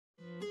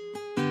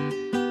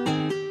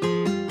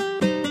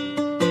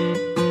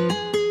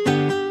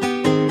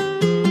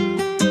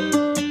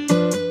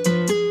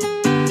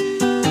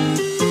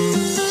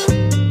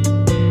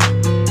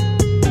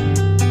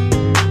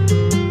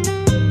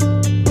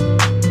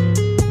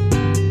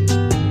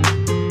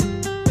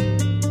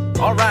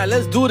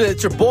let's do this.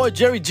 It's your boy,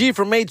 Jerry G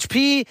from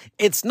HP.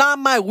 It's Not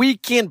My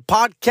Weekend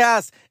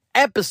podcast,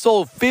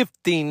 episode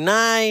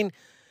 59.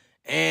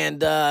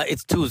 And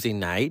it's Tuesday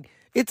night.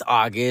 It's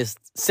August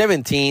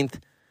 17th.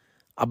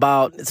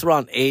 It's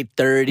around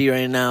 8:30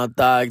 right now,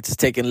 dog. Just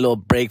taking a little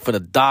break for the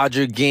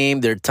Dodger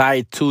game. They're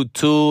tied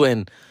 2-2.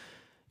 And,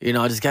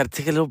 I just got to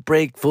take a little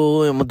break,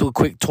 fool. I'm going to do a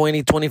quick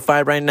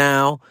 20-25 right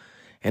now.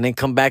 And then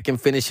come back and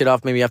finish it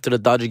off maybe after the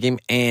Dodger game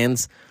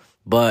ends.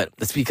 But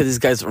it's because these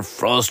guys are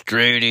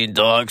frustrating,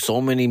 dog.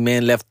 So many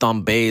men left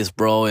on base,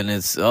 bro. And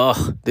this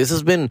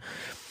one's been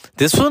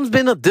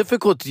a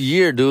difficult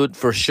year, dude,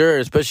 for sure.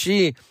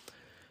 Especially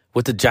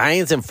with the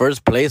Giants in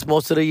first place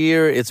most of the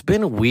year. It's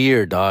been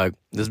weird, dog.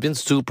 It's been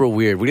super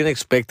weird. We didn't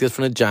expect this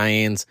from the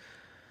Giants.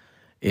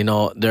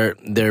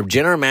 Their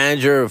general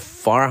manager,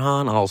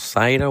 Farhan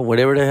Al-Said,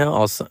 whatever the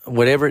hell,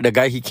 the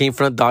guy, he came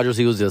from the Dodgers.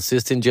 He was the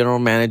assistant general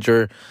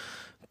manager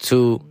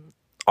to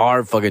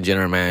our fucking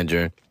general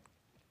manager.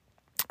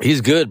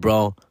 He's good,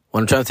 bro. What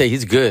I'm trying to say,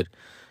 he's good.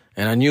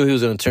 And I knew he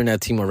was going to turn that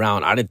team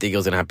around. I didn't think it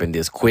was going to happen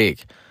this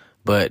quick.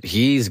 But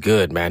he's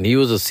good, man. He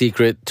was a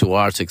secret to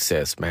our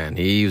success, man.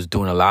 He was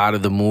doing a lot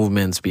of the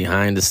movements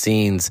behind the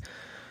scenes.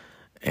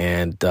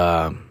 And,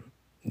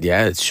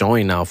 it's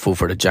showing now, fool,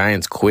 for the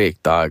Giants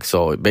quick, dog.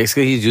 So,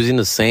 basically, he's using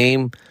the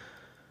same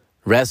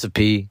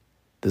recipe,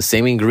 the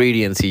same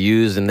ingredients he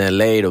used in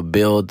L.A. to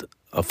build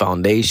a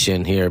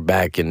foundation here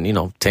back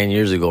in, 10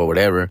 years ago or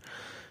whatever.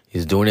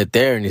 He's doing it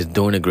there, and he's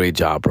doing a great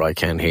job, bro. I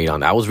can't hate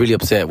on that. I was really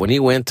upset. When he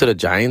went to the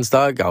Giants,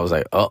 dog, I was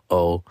like,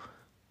 uh-oh,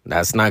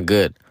 that's not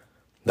good.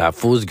 That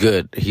fool's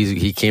good.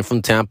 He came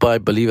from Tampa, I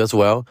believe, as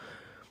well.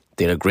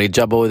 Did a great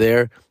job over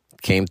there.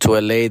 Came to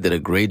L.A., did a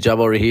great job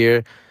over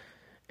here.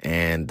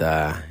 And,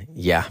 anyways,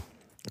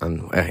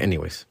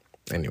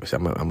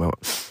 I'm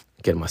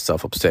getting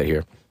myself upset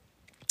here.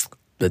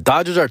 The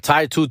Dodgers are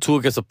tied 2-2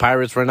 against the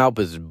Pirates right now,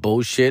 but it's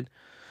bullshit.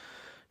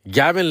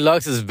 Gavin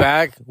Lux is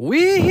back.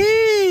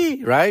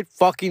 Wee-hee! Right?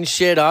 Fucking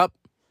shit up.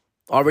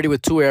 Already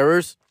with 2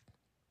 errors.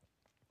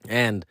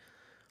 And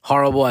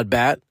horrible at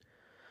bat.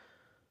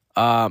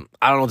 I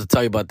don't know what to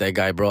tell you about that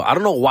guy, bro. I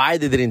don't know why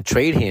they didn't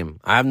trade him.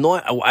 I don't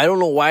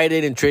know why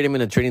they didn't trade him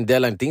in the trading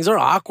deadline. Things are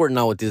awkward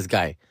now with this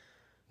guy.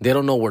 They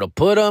don't know where to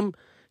put him.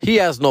 He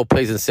has no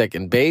place in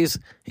second base.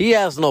 He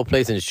has no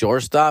place in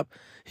shortstop.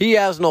 He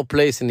has no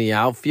place in the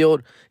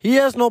outfield. He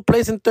has no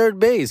place in third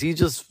base. He's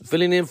just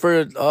filling in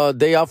for a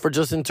day off for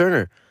Justin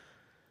Turner.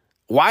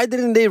 Why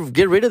didn't they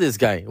get rid of this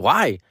guy?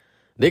 Why?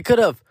 They could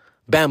have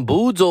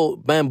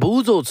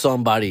bamboozled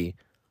somebody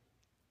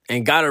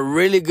and got a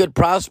really good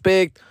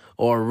prospect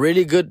or a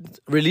really good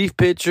relief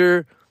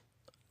pitcher.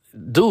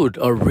 Dude,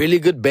 a really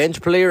good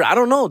bench player. I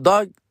don't know,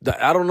 dog.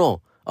 I don't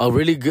know. A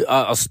really good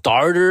a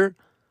starter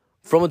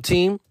from a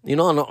team,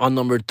 on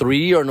number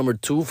 3 or number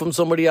 2 from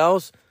somebody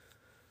else.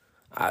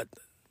 I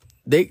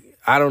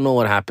don't know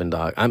what happened,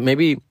 dog.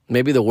 Maybe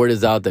the word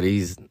is out that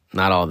he's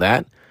not all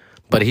that,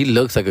 but he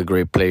looks like a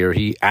great player.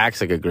 He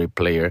acts like a great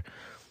player.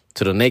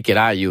 To the naked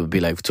eye, you would be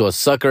like, to a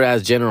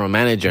sucker-ass general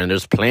manager, and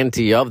there's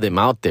plenty of them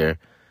out there.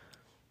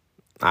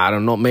 I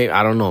don't know. Maybe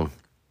I don't know.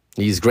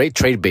 He's great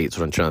trade bait, is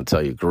what I'm trying to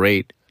tell you.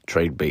 Great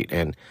trade bait.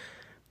 And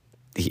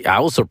I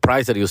was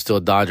surprised that he was still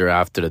a Dodger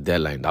after the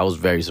deadline. I was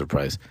very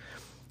surprised.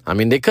 I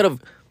mean, they could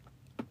have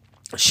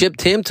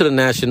shipped him to the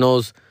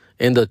Nationals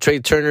in the Trey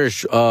Turner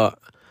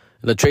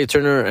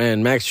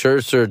and Max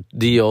Scherzer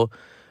deal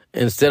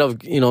instead of,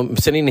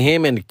 sending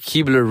him and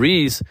Keibler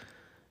Ruiz,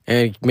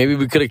 and maybe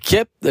we could have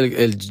kept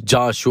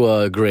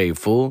Joshua Gray,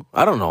 fool.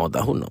 I don't know.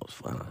 Who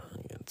knows?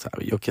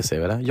 Yo qué sé,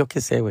 ¿verdad? Yo qué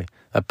sé, güey.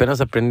 Apenas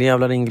aprendí a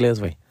hablar inglés,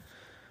 güey.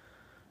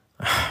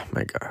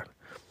 My God.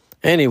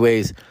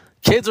 Anyways,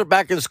 kids are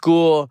back in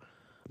school.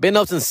 Been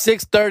up since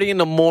 6:30 in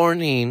the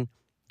morning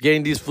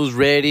getting these fools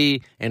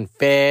ready and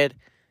fed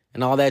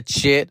and all that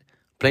shit.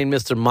 Playing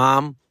Mr.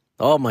 Mom.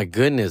 Oh, my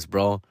goodness,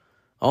 bro.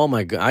 Oh,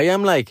 my God.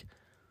 I'm like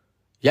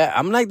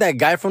that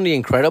guy from The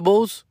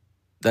Incredibles.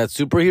 That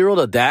superhero,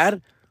 the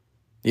dad.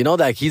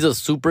 That he's a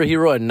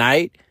superhero at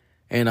night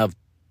and a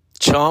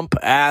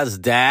chump-ass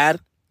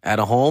dad at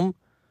home.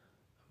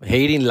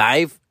 Hating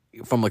life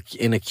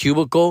in a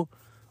cubicle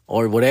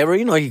or whatever.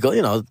 He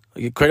goes,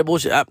 incredible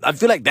shit. I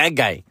feel like that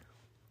guy.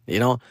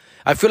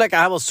 I feel like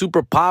I have a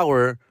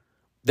superpower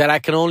that I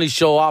can only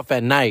show off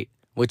at night,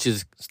 which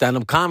is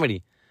stand-up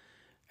comedy.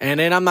 And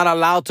then I'm not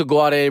allowed to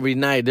go out every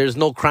night. There's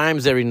no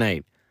crimes every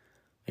night.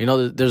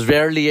 There's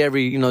rarely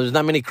there's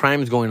not many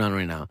crimes going on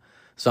right now.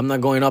 So I'm not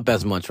going up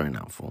as much right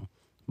now, fool.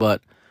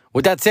 But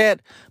with that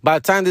said, by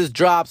the time this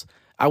drops,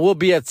 I will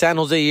be at San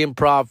Jose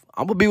Improv.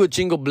 I'm going to be with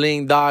Chingo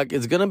Bling, dog.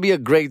 It's going to be a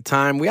great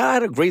time. We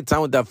had a great time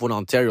with that fool in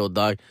Ontario,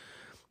 dog.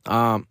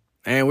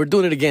 And we're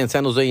doing it again,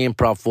 San Jose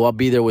Improv, fool. I'll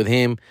be there with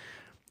him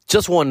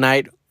just one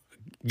night.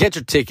 Get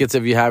your tickets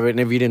if you have it. And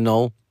if you didn't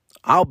know,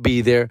 I'll be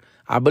there.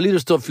 I believe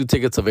there's still a few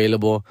tickets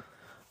available.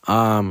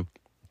 San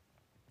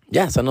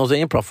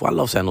Jose Improv. I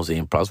love San Jose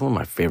Improv. It's one of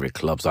my favorite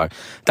clubs.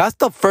 That's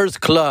the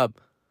first club.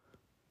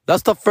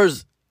 That's the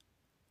first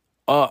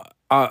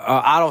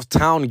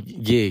out-of-town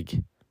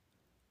gig.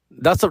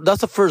 That's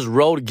the first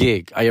road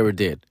gig I ever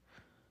did.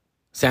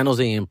 San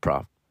Jose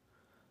Improv,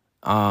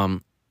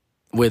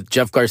 with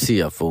Jeff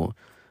Garcia, fool.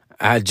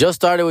 I had just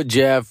started with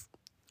Jeff.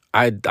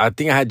 I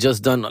think I had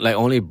just done like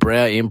only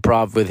Brea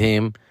Improv with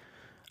him,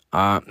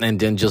 and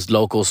then just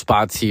local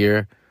spots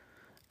here.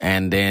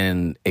 And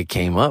then it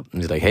came up.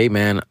 And he's like, hey,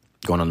 man,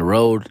 going on the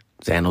road,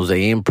 San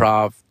Jose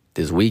Improv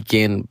this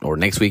weekend or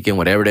next weekend,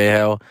 whatever the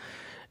hell.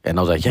 And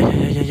I was like,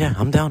 yeah,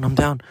 I'm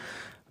down.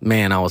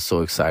 Man, I was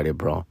so excited,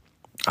 bro.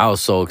 I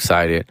was so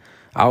excited.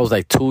 I was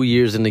like 2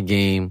 years in the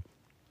game,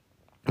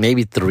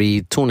 maybe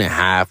 3,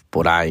 2.5,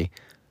 but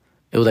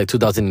it was like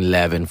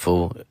 2011,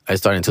 fool. I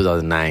started in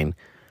 2009.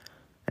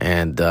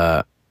 And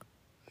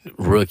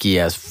rookie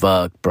as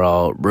fuck,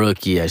 bro.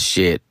 Rookie as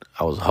shit.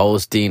 I was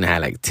hosting. I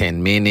had like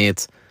 10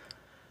 minutes.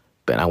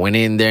 But I went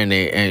in there,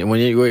 and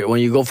when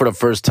you go for the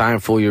first time,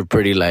 fool, you're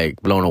pretty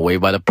like blown away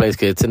by the place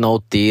because it's an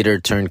old theater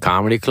turned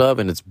comedy club,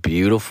 and it's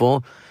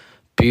beautiful,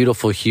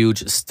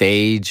 huge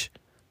stage,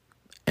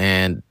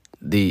 and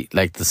the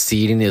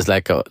seating is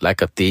like a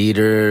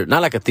theater,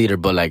 not like a theater,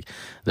 but like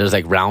there's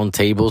like round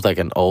tables, like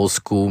an old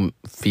school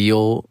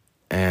feel,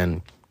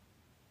 and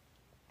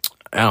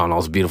I don't know,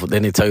 it's beautiful.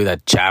 Then they tell you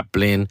that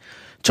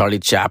Charlie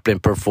Chaplin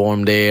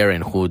performed there,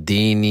 and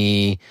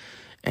Houdini.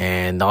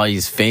 And all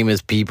these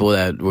famous people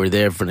that were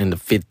there in the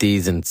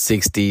 50s and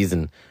 60s.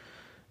 And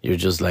you're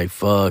just like,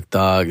 fuck,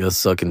 dog, that's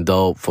sucking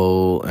dope,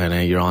 fool. And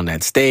then you're on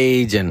that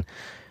stage. And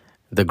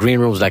the green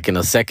room's like in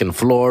the second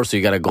floor. So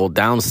you got to go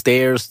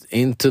downstairs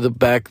into the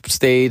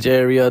backstage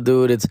area,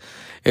 dude. It's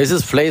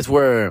this place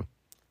where,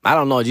 I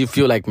don't know, you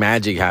feel like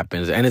magic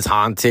happens. And it's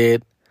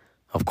haunted,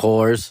 of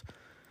course.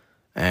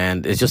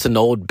 And it's just an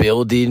old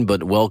building,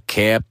 but well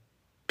kept.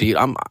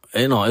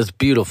 It's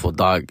beautiful,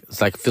 dog.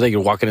 It's like, I feel like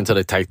you're walking into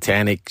the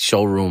Titanic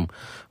showroom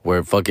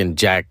where fucking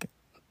Jack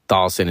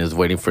Dawson is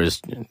waiting for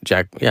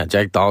Jack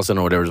Dawson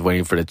or whatever is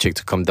waiting for the chick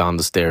to come down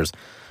the stairs.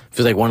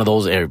 Feels like one of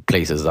those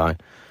places, dog.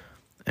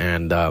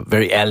 And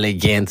very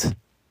elegant,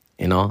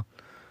 you know.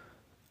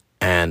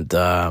 And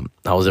I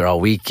was there all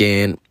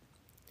weekend.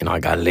 You know,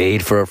 I got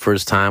laid for a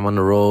first time on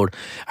the road.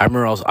 I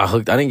remember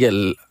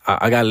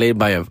I got laid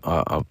by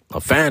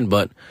a fan,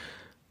 but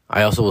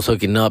I also was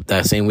hooking up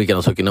that same weekend. I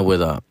was hooking up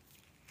with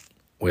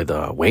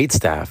a wait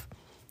staff,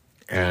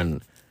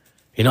 and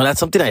you know that's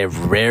something I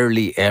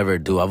rarely ever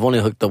do. I've only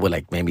hooked up with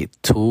like maybe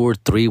 2 or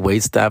 3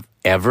 wait staff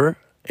ever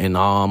in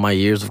all my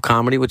years of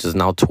comedy, which is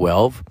now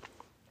 12,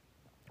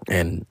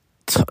 and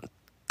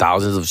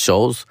thousands of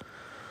shows.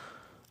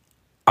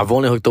 I've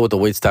only hooked up with the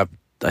wait staff,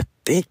 I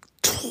think,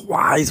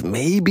 twice,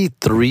 maybe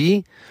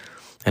 3,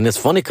 and it's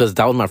funny because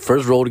that was my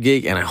first road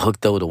gig, and I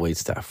hooked up with a wait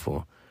staff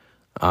for.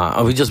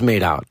 We just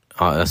made out.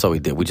 That's all we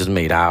did. We just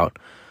made out.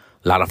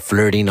 A lot of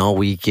flirting all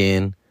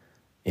weekend,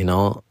 you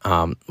know.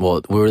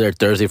 Well, we were there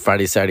Thursday,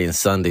 Friday, Saturday, and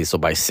Sunday. So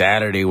by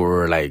Saturday, we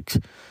were like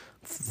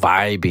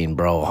vibing,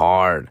 bro,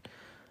 hard.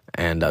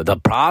 And the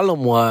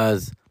problem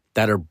was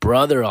that her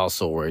brother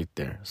also worked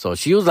there. So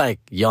she was like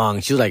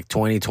young. She was like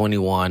 20,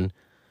 21.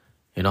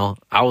 You know,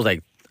 I was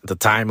like, at the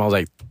time, I was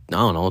like, I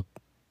don't know,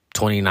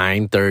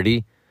 29,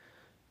 30.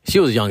 She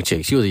was a young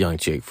chick. She was a young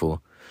chick,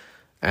 fool.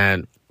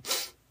 And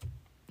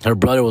her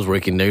brother was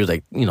working there. He was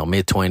like, you know,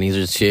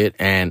 mid-20s or shit.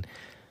 And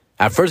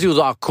at first he was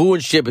all cool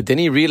and shit, but then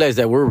he realized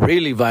that we're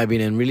really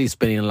vibing and really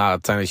spending a lot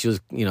of time. She was,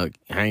 you know,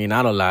 hanging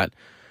out a lot.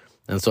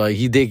 And so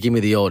he did give me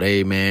the old,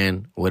 hey,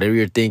 man, whatever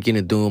you're thinking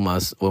of doing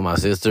with my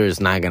sister, it's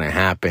not going to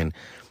happen.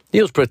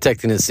 He was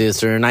protecting his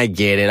sister, and I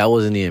get it. I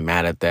wasn't even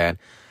mad at that.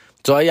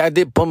 So I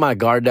did put my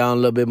guard down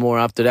a little bit more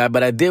after that,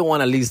 but I did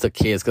want at least a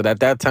kiss, because at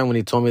that time when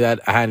he told me that,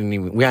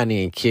 we hadn't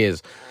even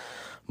kids.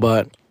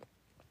 But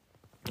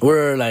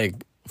we're like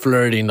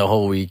flirting the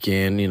whole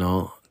weekend, you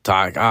know.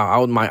 Talk.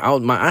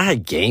 I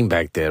had game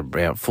back there,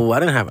 bro. Fool, I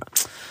don't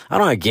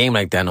have game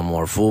like that no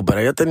more, fool. But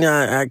I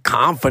had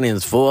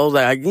confidence, fool. I was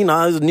like, you know,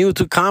 I was new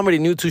to comedy,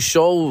 new to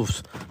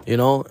shows, you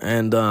know,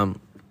 and so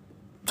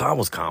I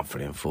was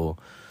confident, fool.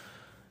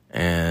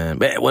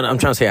 But what I'm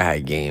trying to say, I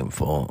had game,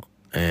 fool,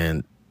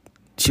 and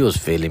she was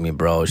feeling me,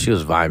 bro. She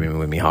was vibing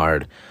with me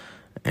hard.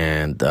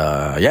 And,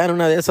 I don't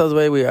know, that's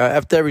the way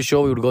after every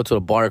show, we would go to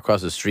the bar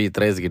across the street,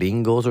 Tres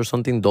Gringos or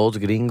something, Dos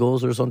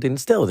Gringos or something.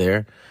 It's still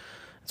there.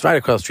 It's right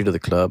across the street of the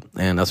club,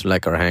 and that's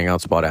like our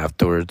hangout spot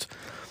afterwards.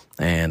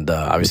 And,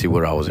 obviously,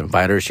 where I was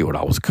invited, she would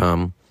always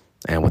come,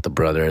 and with the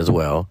brother as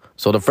well.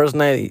 So the first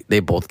night, they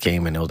both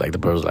came, and it was like, the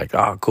brother was like,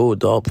 oh, cool,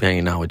 dope,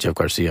 hanging out with Jeff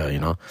Garcia, you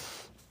know.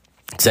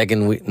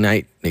 Second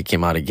night, they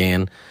came out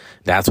again.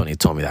 That's when he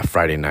told me that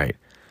Friday night.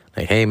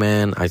 Like, hey,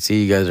 man, I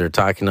see you guys are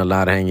talking a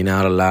lot, hanging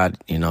out a lot.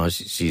 You know,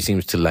 she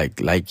seems to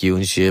like you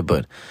and shit,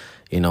 but,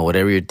 you know,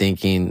 whatever you're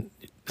thinking,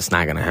 it's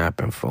not going to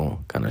happen,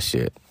 fool, kind of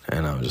shit.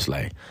 And I was just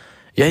like,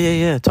 yeah,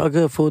 it's all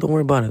good, fool. Don't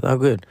worry about it. It's all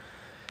good.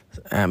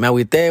 Me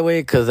agüité,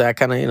 way, because I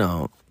kind of, you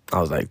know, I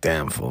was like,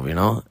 damn, fool, you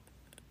know.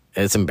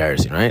 It's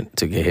embarrassing, right,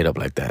 to get hit up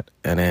like that.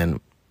 And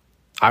then,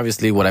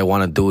 obviously, what I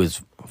want to do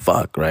is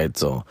fuck, right?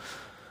 So,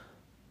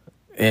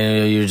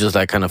 and you're just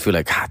like, kind of feel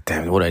like, God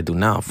damn, what do I do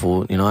now,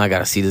 fool? You know, I got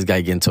to see this guy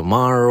again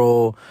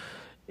tomorrow.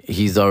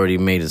 He's already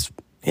made his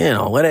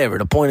whatever.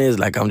 The point is,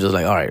 like, I'm just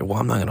like, all right, well,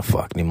 I'm not gonna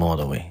fuck anymore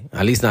the way.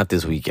 At least not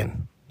this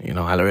weekend.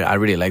 I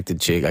really like the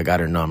chick. I got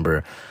her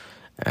number.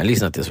 At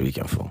least not this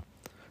weekend, fool.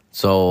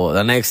 So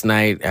the next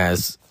night,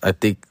 as I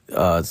think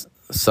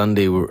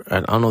Sunday,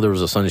 I don't know if there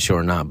was a Sunday show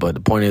or not, but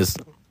the point is,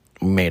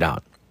 we made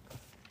out.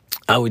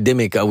 We did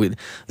make out.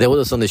 There was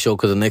a Sunday show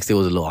because the next day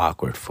was a little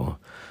awkward, fool.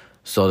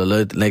 So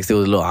the next day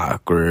was a little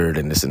awkward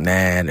and this and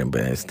that,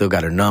 but I still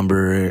got her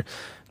number.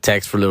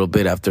 Text for a little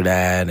bit after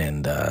that,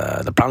 and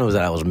the problem was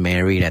that I was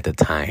married at the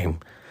time,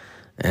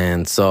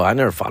 and so I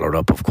never followed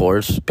up, of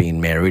course,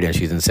 being married, and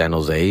she's in San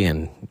Jose,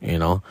 and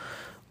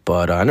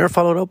but I never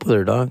followed up with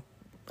her, dog.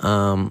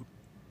 And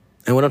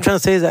what I'm trying to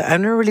say is that I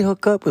never really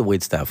hook up with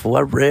waitstaff. Fool. I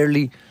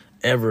rarely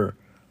ever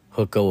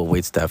hook up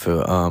with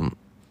waitstaff.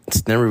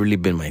 It's never really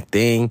been my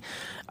thing.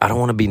 I don't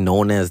want to be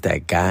known as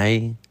that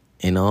guy,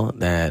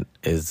 that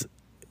is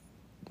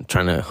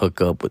trying to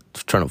hook up with,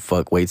 trying to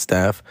fuck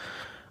waitstaff.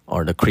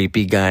 Or the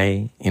creepy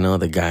guy,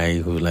 the guy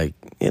who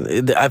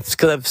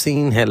because I've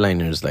seen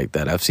headliners like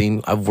that.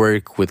 I've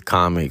worked with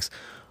comics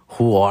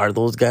who are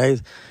those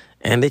guys,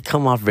 and they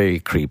come off very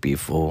creepy,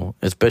 fool.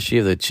 Especially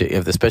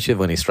especially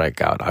when they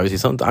strike out.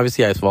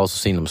 Obviously, I've also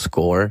seen them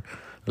score.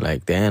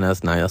 Like, damn,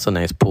 that's nice. That's a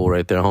nice pull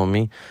right there,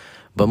 homie.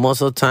 But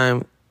most of the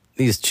time,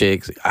 these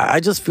chicks,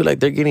 I just feel like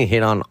they're getting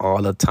hit on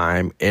all the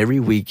time, every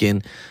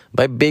weekend,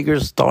 by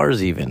bigger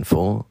stars, even,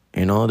 fool.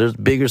 There's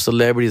bigger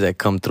celebrities that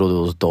come through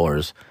those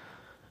doors.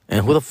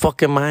 And who the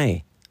fuck am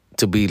I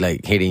to be,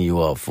 like, hitting you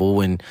up, fool,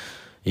 when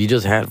you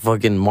just had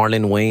fucking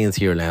Marlon Wayans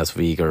here last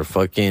week, or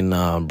fucking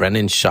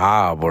Brendan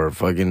Schaub, or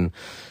fucking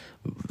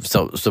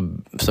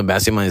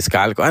Sebastian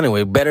Maniscalco.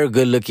 Anyway, better,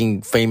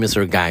 good-looking,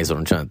 famouser guys, what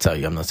I'm trying to tell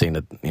you. I'm not saying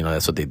that,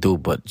 that's what they do,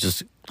 but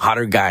just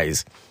hotter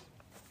guys.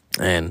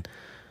 And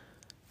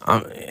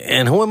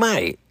who am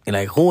I?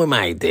 Like, who am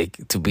I, dick,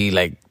 to be,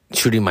 like,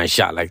 shooting my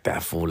shot like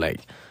that, fool?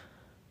 Like,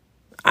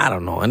 I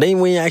don't know. And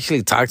then when you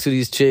actually talk to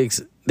these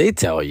chicks, they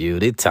tell you,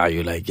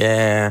 like,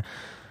 yeah,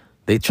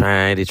 they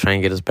try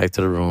and get us back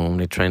to the room.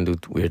 They try and do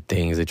weird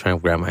things. They try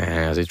and grab my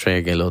ass. They try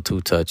and get a little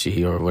too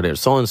touchy or whatever.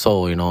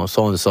 So-and-so,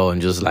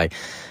 and just like,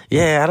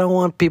 yeah, I don't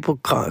want people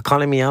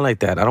calling me out like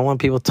that. I don't want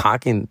people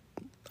talking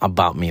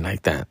about me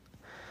like that.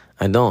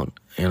 I don't,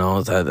 I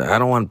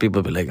don't want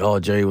people to be like, oh,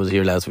 Jerry was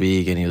here last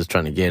week and he was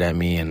trying to get at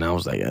me. And I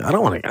was like, I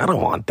don't want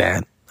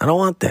that. I don't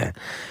want that.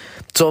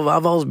 So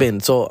I've always been,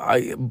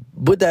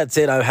 with that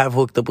said, I have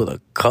hooked up with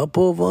a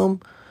couple of them.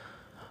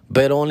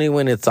 But only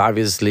when it's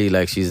obviously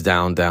like she's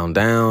down.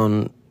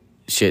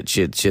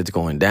 Shit's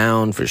going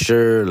down for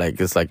sure. Like,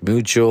 it's like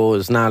mutual.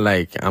 It's not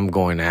like I'm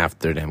going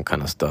after them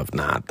kind of stuff.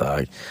 Nah,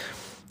 dog.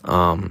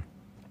 I've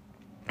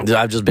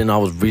just been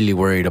always really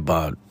worried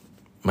about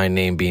my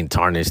name being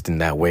tarnished in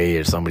that way,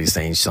 or somebody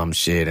saying some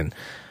shit and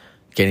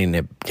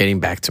getting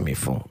back to me,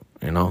 fool.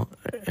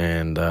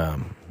 And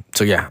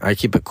so yeah, I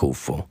keep it cool,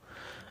 fool.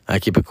 I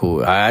keep it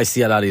cool. I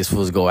see a lot of these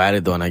fools go at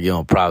it, though, and I give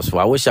them props.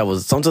 Sometimes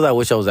I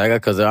wish I was that guy,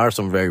 because there are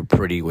some very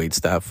pretty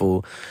waitstaff,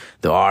 fool.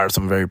 There are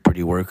some very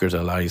pretty workers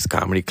at a lot of these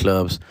comedy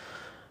clubs.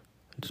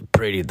 It's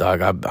pretty,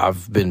 dog.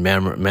 I've been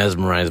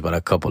mesmerized by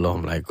a couple of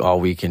them, like, all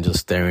weekend, just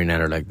staring at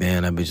her like,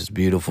 damn, that bitch is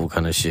beautiful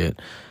kind of shit.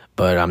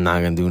 But I'm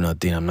not going to do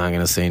nothing. I'm not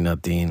going to say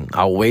nothing.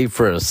 I'll wait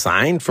for a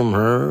sign from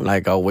her.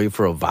 Like, I'll wait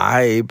for a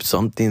vibe,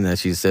 something that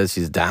she says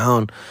she's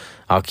down.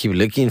 I'll keep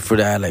looking for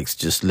that, like,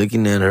 just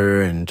looking at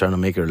her and trying to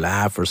make her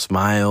laugh or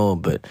smile.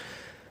 But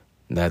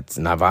that's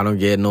not, if I don't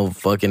get no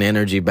fucking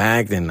energy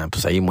back, then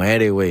pues ahí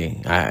muere,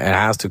 güey. It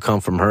has to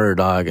come from her,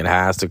 dog. It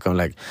has to come,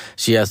 like,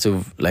 she has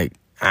to, like,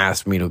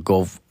 ask me to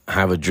go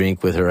have a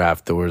drink with her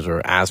afterwards,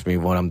 or ask me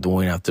what I'm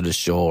doing after the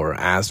show, or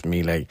ask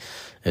me, like,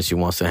 if she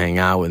wants to hang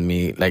out with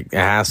me. Like, it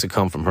has to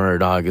come from her,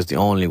 dog. It's the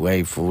only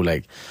way, fool.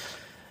 Like,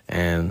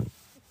 and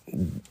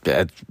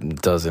that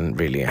doesn't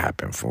really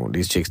happen, fool.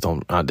 These chicks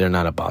don't, they're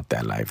not about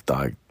that life,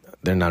 dog.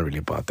 They're not really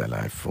about that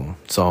life, fool.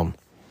 So,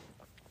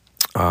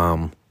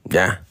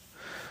 yeah.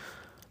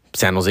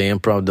 San Jose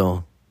Improv,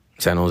 though.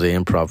 San Jose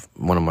Improv,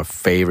 one of my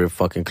favorite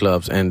fucking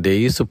clubs. And they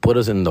used to put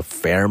us in the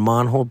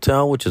Fairmont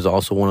Hotel, which is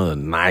also one of the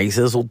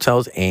nicest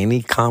hotels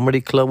any comedy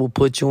club will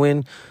put you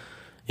in.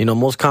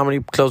 Most comedy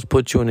clubs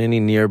put you in any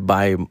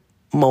nearby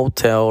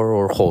motel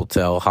or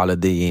hotel,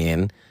 Holiday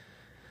Inn.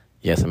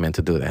 Yes, I meant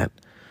to do that.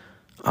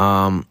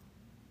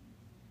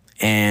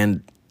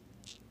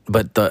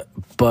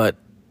 But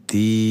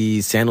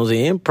the San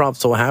Jose Improv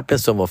so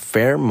happens to have a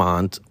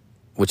Fairmont,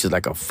 which is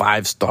like a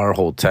 5-star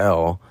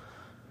hotel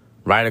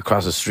right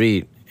across the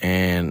street.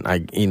 And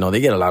they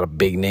get a lot of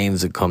big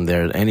names that come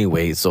there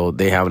anyway. So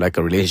they have like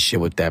a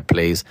relationship with that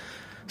place.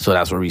 So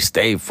that's where we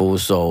stay, fool.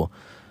 So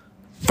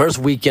first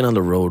weekend on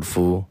the road,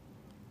 fool.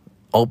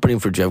 Opening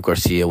for Jeff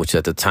Garcia, which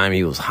at the time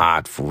he was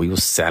hot, fool. He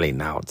was selling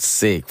out.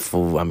 Sick,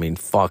 fool. I mean,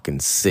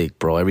 fucking sick,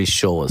 bro. Every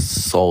show was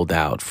sold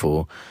out,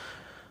 fool.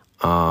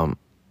 Then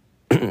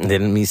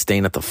me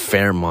staying at the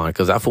Fairmont,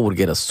 because that fool would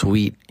get a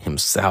suite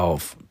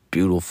himself.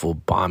 Beautiful,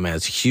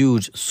 bomb-ass,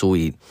 huge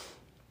suite.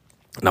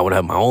 And I would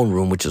have my own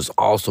room, which is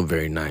also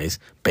very nice.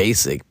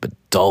 Basic, but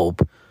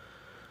dope.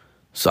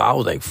 So I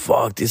was like,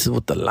 fuck, this is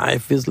what the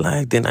life is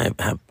like. Then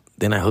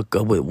I hook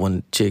up with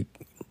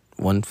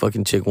one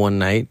fucking chick one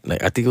night.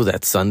 Like, I think it was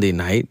that Sunday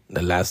night,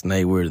 the last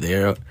night we were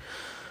there.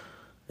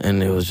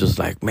 And it was just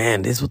like,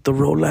 man, this is what the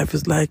road life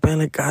is like, man.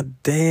 Like,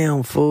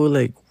 goddamn, fool.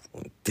 Like,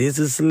 this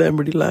is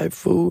celebrity life,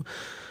 fool.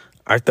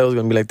 I thought it was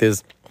going to be like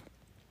this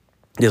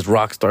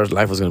rock star's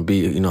life was going to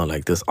be,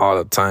 like this all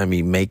the time.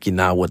 He making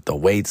out with the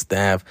wait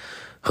staff,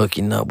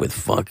 hooking up with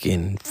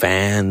fucking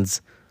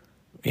fans,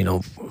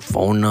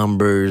 phone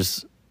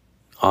numbers,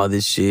 all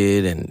this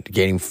shit, and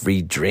getting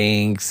free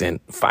drinks and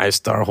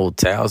 5-star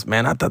hotels.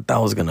 Man, I thought that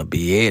was gonna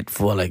be it.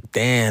 For like,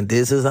 damn,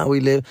 this is how we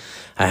live.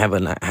 I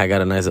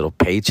got a nice little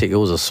paycheck. It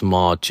was a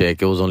small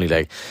check. It was only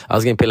like I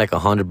was getting paid like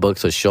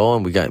 $100 a show,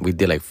 and we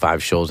did like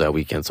 5 shows that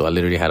weekend. So I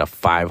literally had a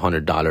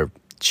 $500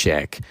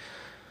 check,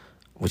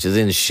 which is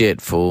in shit,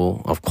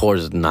 fool. Of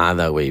course, not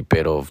that way,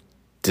 pero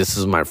this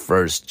is my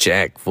first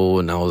check, fool,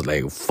 and I was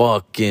like,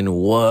 fucking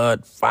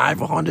what?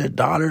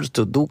 $500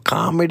 to do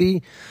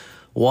comedy?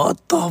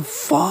 What the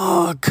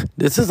fuck?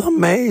 This is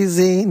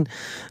amazing.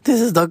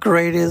 This is the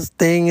greatest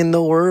thing in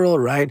the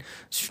world, right?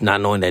 Not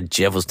knowing that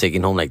Jeff was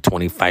taking home like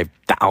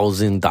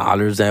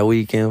 $25,000 that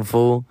weekend,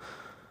 fool.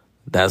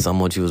 That's how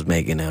much he was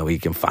making that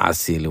weekend.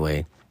 Fácil,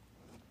 güey.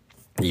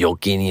 Yo,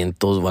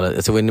 500.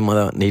 Ese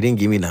güey, they didn't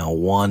give me now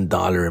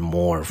 $1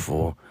 more,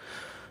 fool.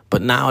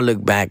 But now I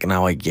look back and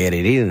now I get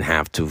it. He didn't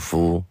have to,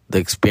 fool. The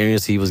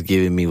experience he was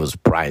giving me was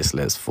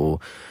priceless,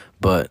 fool.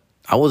 But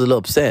I was a little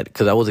upset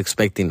because I was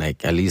expecting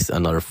like at least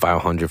another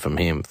 500 from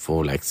him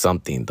for like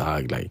something,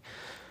 dog. Like,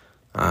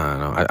 I don't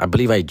know. I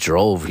believe I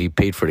drove. He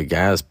paid for the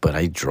gas, but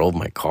I drove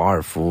my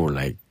car, fool.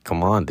 Like,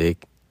 come on,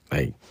 dick.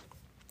 Like,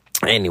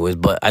 anyways,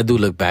 but I do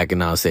look back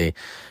and I'll say,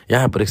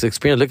 yeah, but it's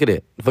experience. Look at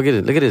it. Look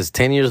at this.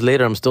 10 years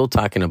later, I'm still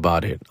talking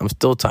about it. I'm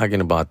still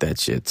talking about that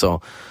shit.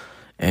 So,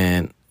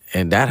 and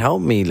that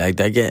helped me. Like,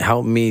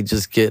 helped me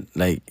just get,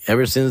 like,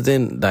 ever since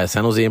then, that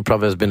San Jose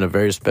Improv has been a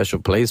very special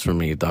place for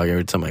me, dog.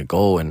 Every time I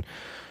go, and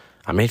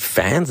I made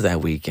fans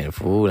that weekend,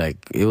 fool. Like,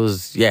 it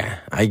was, yeah,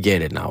 I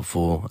get it now,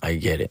 fool. I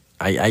get it.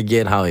 I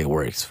get how it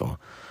works, fool.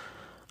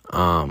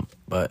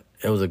 But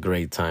it was a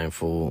great time,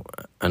 fool.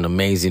 An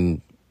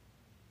amazing,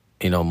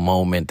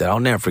 moment that I'll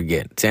never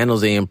forget. San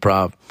Jose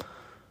Improv,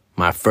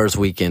 my first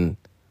weekend,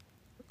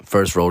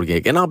 first road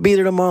gig. And I'll be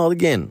there tomorrow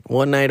again.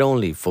 One night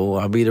only, fool.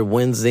 I'll be there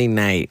Wednesday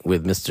night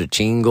with Mr.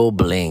 Chingo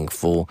Bling,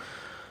 fool.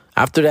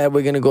 After that,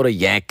 we're going to go to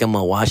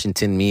Yakima,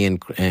 Washington. Me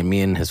and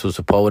Jesus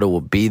Sepulveda will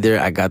be there.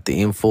 I got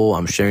the info.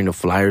 I'm sharing the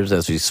flyers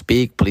as we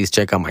speak. Please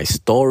check out my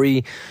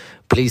story.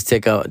 Please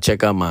check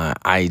out my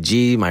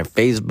IG, my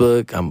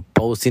Facebook. I'm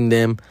posting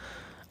them.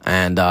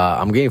 And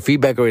I'm getting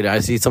feedback already. I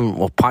see some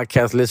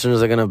podcast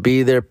listeners are going to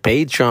be there.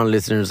 Patreon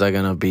listeners are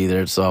going to be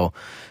there. So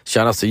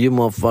shout outs to you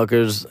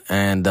motherfuckers.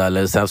 And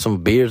let's have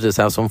some beers. Let's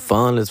have some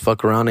fun. Let's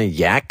fuck around in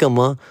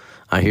Yakima.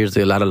 I hear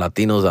there's a lot of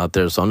Latinos out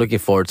there. So I'm looking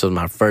forward to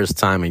my first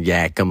time in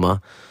Yakima.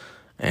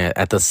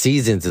 At the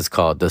Seasons, it's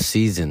called. The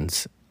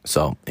Seasons.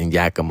 So in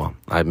Yakima.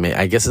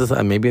 I guess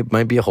maybe it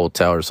might be a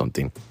hotel or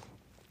something.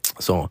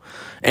 So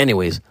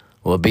anyways,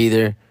 we'll be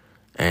there.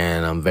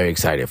 And I'm very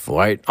excited for it. All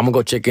right? I'm going to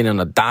go check in on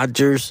the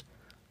Dodgers.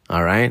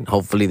 All right?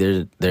 Hopefully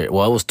they're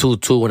well, it was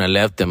 2-2 when I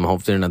left them.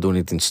 Hopefully they're not doing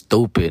anything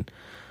stupid.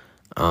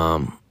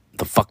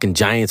 The fucking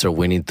Giants are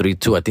winning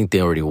 3-2. I think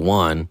they already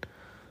won.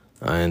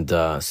 And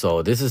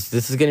so this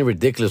is getting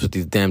ridiculous with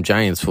these damn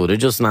Giants, fool. They're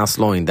just not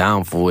slowing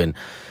down, fool. And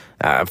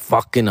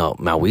fucking up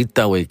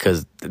Mawita way,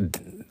 because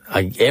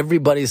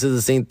everybody says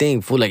the same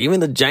thing, fool. Like,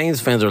 even the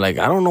Giants fans are like,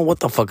 I don't know what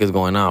the fuck is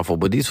going on, fool.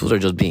 But these fools are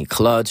just being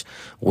clutch,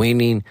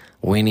 winning,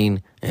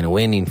 and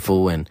winning,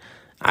 fool. And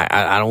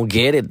I don't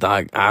get it,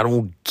 dog.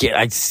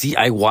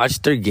 I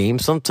watch their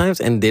games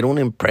sometimes, and they don't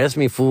impress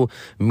me, fool.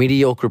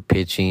 Mediocre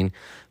pitching,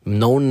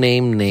 no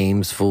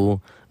names,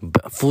 fool.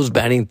 Fool's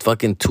batting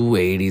fucking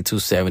 280,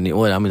 270.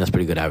 Well, I mean, that's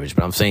pretty good average.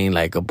 But I'm saying,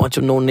 like, a bunch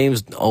of no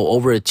names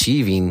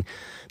overachieving.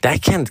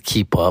 That can't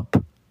keep up,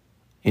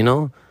 I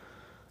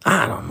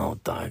don't know,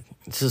 dog.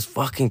 It's just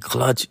fucking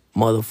clutch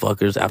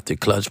motherfuckers after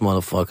clutch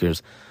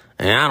motherfuckers.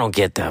 And I don't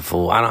get that,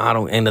 fool. I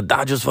don't. And the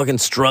Dodgers fucking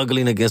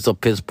struggling against the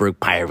Pittsburgh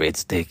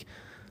Pirates, dick.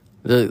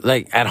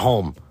 Like, at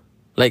home.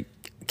 Like,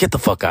 get the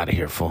fuck out of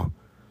here, fool.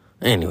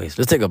 Anyways,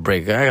 let's take a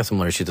break. I got some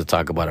other shit to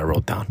talk about I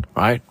wrote down.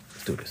 All right?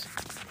 Let's do this.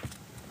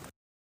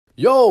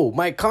 Yo,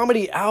 my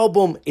comedy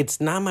album, It's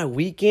Not My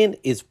Weekend,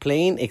 is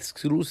playing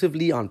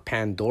exclusively on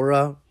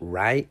Pandora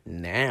right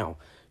now.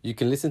 You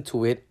can listen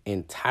to it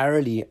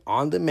entirely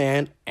on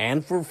demand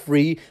and for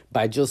free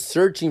by just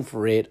searching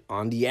for it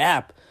on the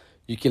app.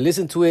 You can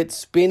listen to it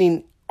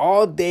spinning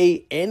all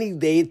day, any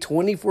day,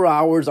 24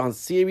 hours on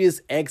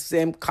Sirius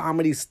XM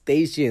comedy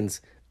stations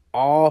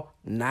all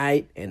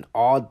night and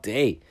all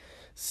day.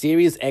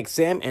 Sirius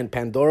XM and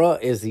Pandora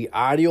is the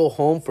audio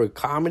home for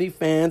comedy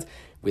fans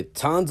with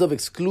tons of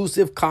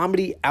exclusive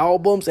comedy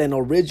albums and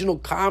original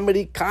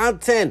comedy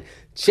content.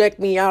 Check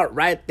me out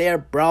right there,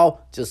 bro.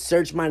 Just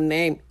search my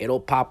name.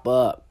 It'll pop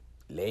up.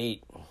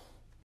 Late.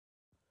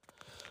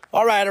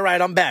 All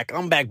right. I'm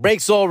back.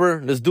 Break's over.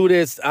 Let's do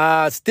this.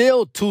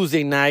 Still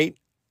Tuesday night.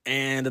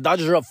 And the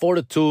Dodgers are up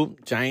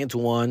 4-2. Giants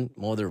won.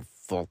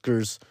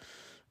 Motherfuckers.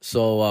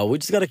 So we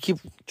just got to keep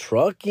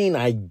trucking,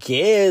 I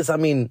guess. I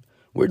mean,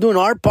 we're doing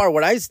our part.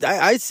 What I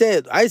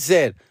said,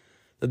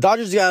 the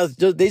Dodgers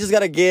they just got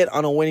to get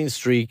on a winning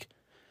streak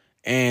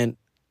and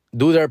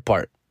do their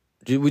part.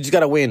 We just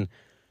got to win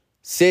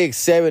 6,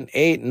 7,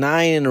 8,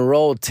 9 in a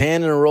row,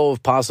 10 in a row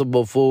if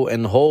possible, fool,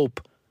 and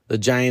hope the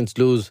Giants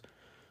lose,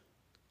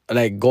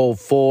 like go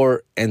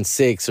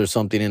 4-6 or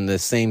something in the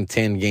same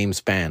 10-game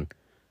span,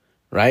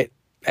 right?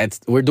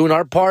 We're doing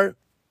our part.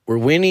 We're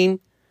winning,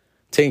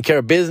 taking care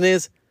of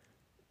business.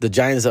 The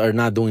Giants are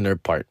not doing their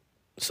part.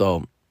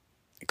 So,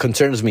 it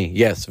concerns me.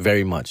 Yes,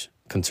 very much.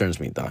 Concerns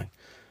me, dog.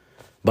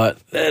 But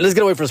let's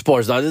get away from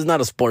sports, dog. This is not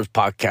a sports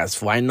podcast.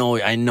 Fool. I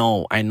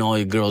know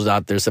you girls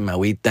out there, some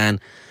agüitan.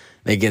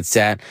 They get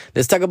sad.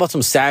 Let's talk about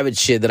some savage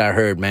shit that I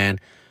heard, man.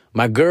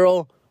 My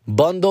girl,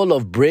 Bundle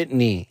of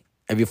Brittany.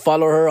 If you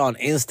follow her on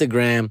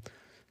Instagram,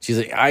 she's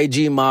an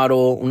IG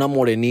model, una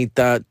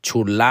morenita,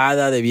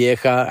 chulada de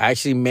vieja. I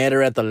actually met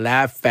her at the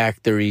Laugh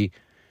Factory,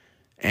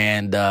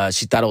 and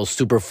she thought it was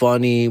super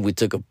funny. We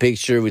took a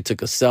picture. We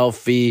took a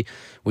selfie.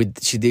 We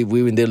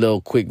even did a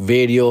little quick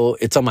video.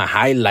 It's on my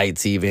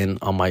highlights, even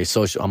on my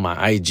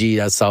IG.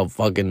 That's how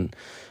fucking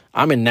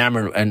I'm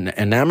enamored.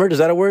 Enamored, is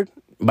that a word?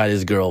 By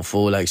this girl,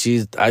 fool. Like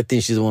I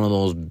think she's one of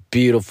those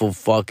beautiful,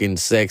 fucking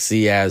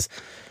sexy ass,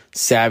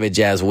 savage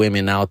ass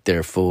women out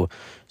there, fool.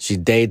 She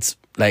dates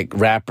like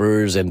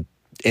rappers and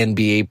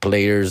NBA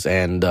players,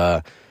 and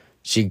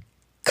she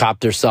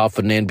copped herself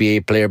an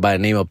NBA player by the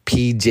name of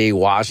PJ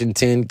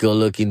Washington. Good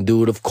looking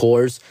dude, of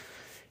course.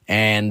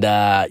 And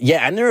yeah,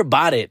 I never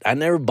bought it. I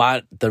never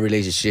bought the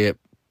relationship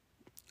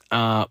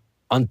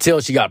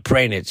until she got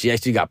pregnant. She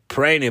actually got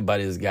pregnant by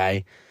this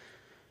guy.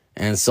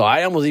 And so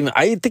I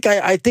think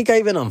I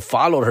even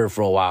unfollowed her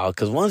for a while.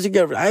 Because once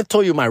I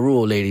told you my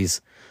rule,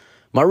 ladies.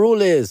 My rule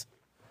is,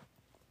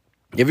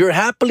 if you're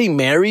happily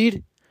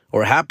married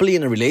or happily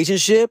in a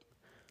relationship,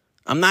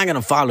 I'm not going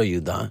to follow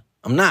you, dog.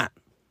 I'm not.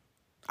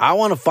 I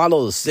want to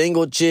follow the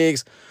single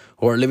chicks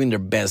who are living their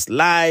best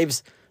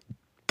lives,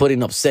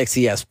 putting up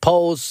sexy ass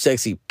posts,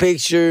 sexy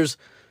pictures.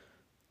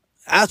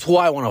 That's who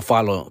I want to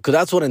follow, because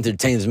that's what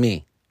entertains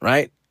me,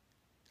 right?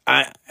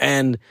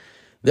 And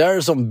there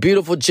are some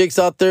beautiful chicks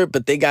out there,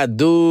 but they got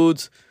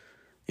dudes,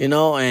 and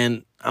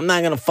I'm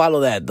not going to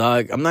follow that,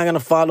 dog. I'm not going to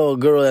follow a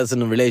girl that's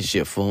in a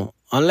relationship, fool.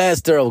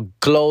 Unless they're a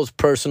close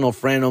personal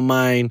friend of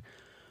mine,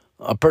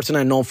 a person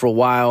I know for a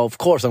while. Of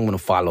course I'm going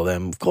to follow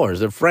them. Of course,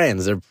 they're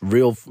friends. They're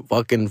real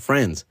fucking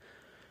friends.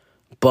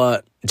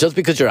 But just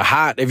because you're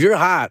hot, if you're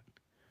hot,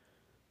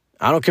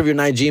 I don't care if you're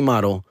an IG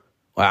model.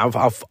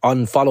 I've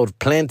unfollowed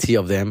plenty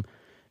of them.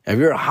 If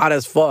you're hot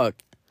as fuck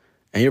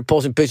and you're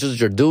posting pictures of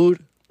your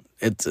dude,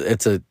 it's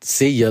a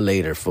see you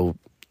later, fool.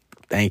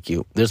 Thank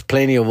you. There's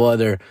plenty of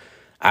other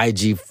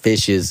IG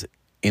fishes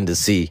in the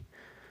sea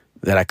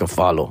that I can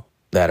follow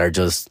that are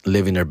just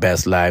living their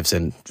best lives,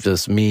 and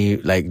just me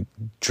like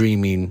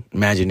dreaming,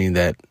 imagining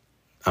that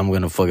I'm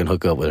going to fucking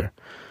hook up with her.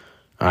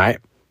 All right?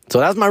 So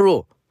that's my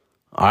rule.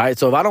 All right?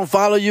 So if I don't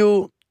follow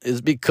you, it's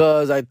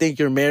because I think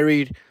you're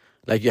married,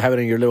 like you have it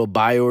in your little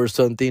bio or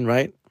something,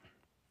 right?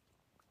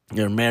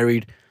 You're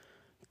married.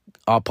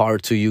 All power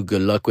to you.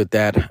 Good luck with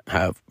that.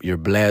 You're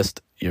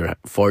blessed. You're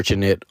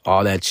fortunate.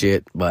 All that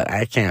shit. But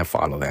I can't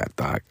follow that,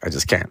 dog. I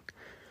just can't.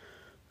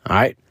 All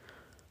right?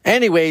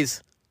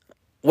 Anyways,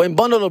 when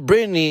Bundle of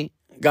Brittany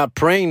got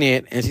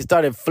pregnant and she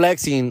started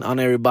flexing on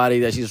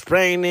everybody that she's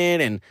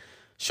pregnant and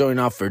showing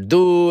off her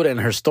dude, and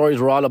her stories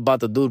were all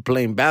about the dude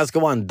playing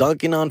basketball and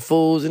dunking on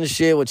fools and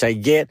shit, which I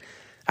get.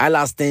 I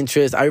lost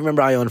interest. I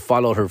remember I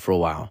unfollowed her for a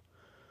while.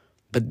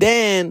 But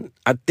then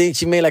I think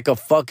she made like a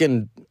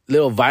fucking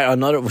little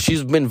viral,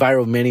 she's been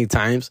viral many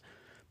times,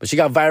 but she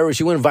got viral.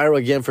 She went viral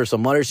again for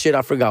some other shit.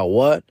 I forgot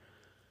what.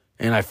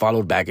 And I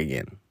followed back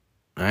again.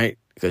 All right?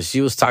 Because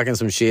she was talking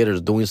some shit or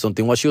doing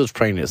something while she was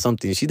pregnant.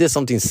 Something. She did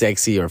something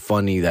sexy or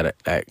funny that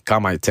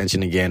caught my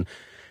attention again.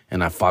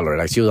 And I followed her.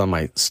 Like she was on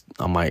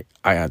my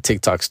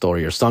TikTok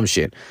story or some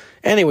shit.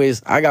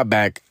 Anyways, I got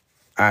back.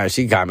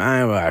 She got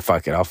me.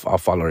 Fuck it. I'll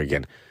follow her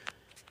again.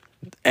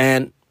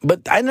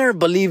 But I never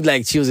believed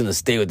like she was gonna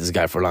stay with this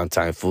guy for a long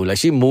time, fool. Like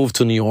she moved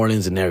to New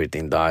Orleans and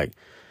everything, dog.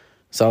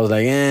 So I was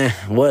like,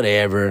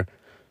 whatever.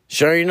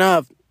 Sure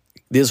enough,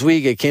 this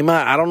week it came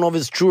out. I don't know if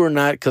it's true or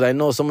not, because I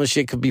know some of the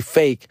shit could be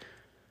fake.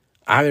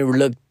 I haven't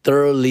looked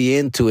thoroughly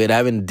into it. I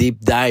haven't deep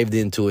dived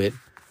into it.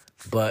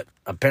 But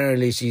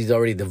apparently she's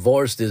already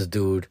divorced this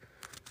dude.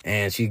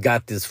 And she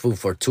got this fool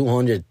for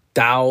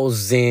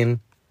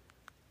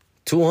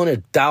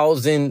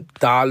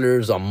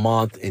 $200,000 a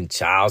month in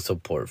child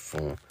support,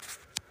 fool.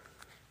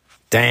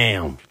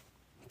 Damn.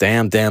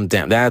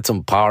 That's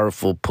some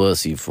powerful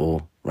pussy,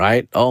 fool.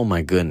 Right? Oh,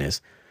 my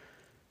goodness.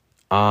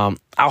 I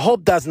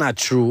hope that's not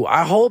true.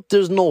 I hope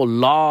there's no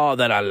law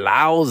that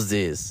allows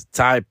this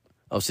type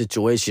of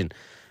situation.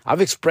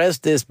 I've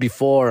expressed this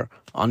before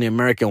on the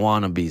American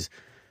Wannabes.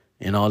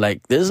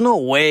 Like, there's no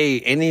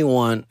way any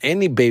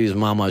baby's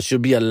mama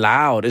should be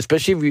allowed,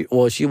 especially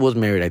if she was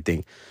married, I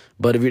think.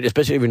 But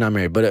especially if you're not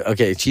married. But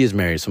okay, she is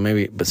married, so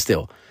maybe. But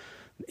still,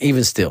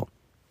 even still,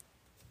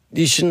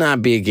 you should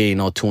not be getting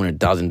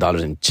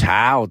 $200,000 in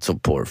child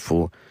support,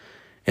 fool.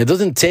 It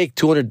doesn't take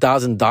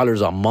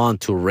 $200,000 a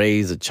month to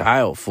raise a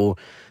child, fool.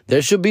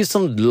 There should be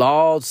some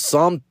law,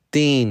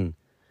 something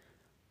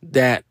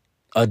that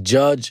a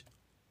judge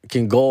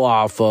can go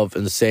off of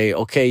and say,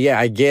 okay, yeah,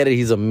 I get it.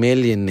 He's a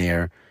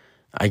millionaire.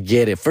 I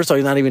get it. First of all,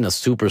 he's not even a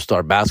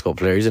superstar basketball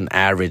player. He's an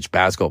average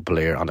basketball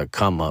player on the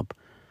come up.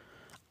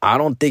 I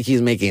don't think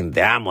he's making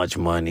that much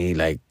money.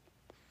 Like,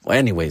 well,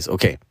 anyways,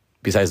 okay.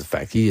 Besides the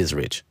fact, he is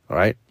rich, all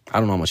right? I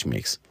don't know how much he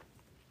makes.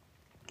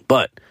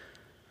 But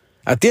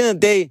at the end of the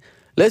day,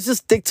 let's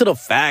just stick to the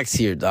facts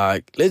here,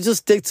 dog. Let's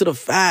just stick to the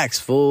facts,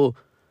 fool.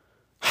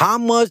 How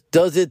much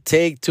does it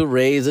take to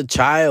raise a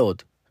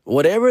child?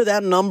 Whatever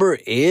that number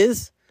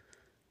is,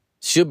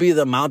 should be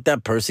the amount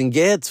that person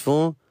gets,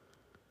 fool.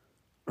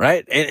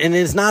 Right? And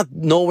it's not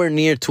nowhere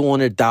near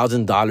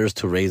 $200,000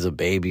 to raise a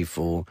baby,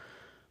 fool.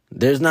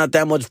 There's not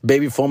that much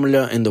baby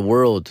formula in the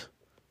world.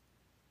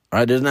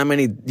 Right? There's not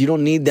many. You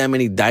don't need that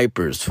many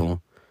diapers,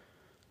 fool.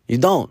 You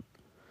don't.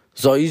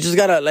 So you just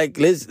gotta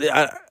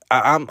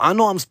I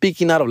know I'm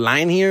speaking out of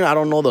line here. I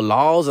don't know the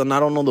laws and I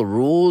don't know the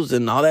rules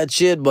and all that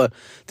shit. But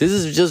this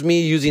is just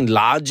me using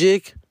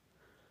logic.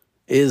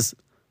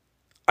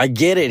 I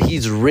get it.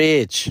 He's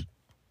rich.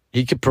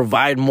 He could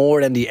provide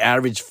more than the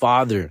average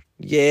father.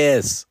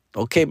 Yes.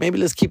 Okay, maybe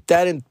let's keep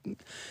that in.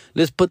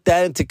 Let's put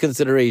that into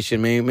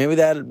consideration. Maybe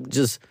that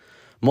just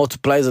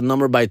multiplies a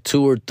number by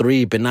 2 or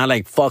 3, but not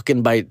like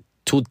fucking by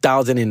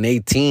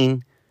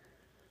 2018.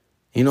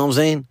 You know what I'm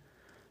saying?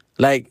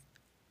 Like,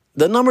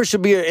 the number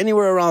should be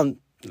anywhere around,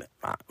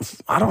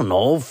 I don't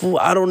know, fool.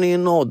 I don't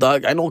even know,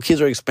 dog. I know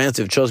kids are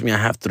expensive. Trust me, I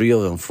have 3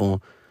 of them,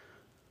 fool.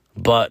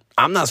 But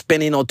I'm not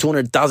spending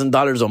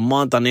 $200,000 a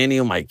month on any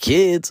of my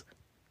kids.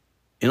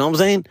 You know what I'm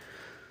saying?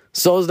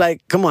 So it's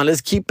like, come on,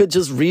 let's keep it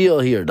just real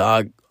here,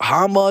 dog.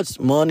 How much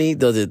money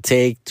does it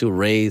take to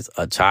raise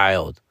a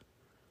child?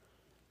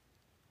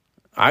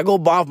 I go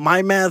off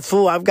my math,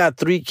 fool. I've got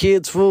 3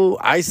 kids, fool.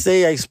 I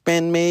say I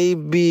spend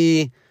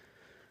maybe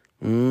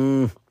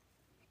 $1,000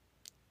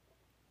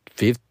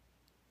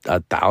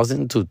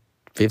 to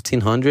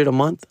 $1,500 a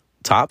month,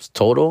 tops,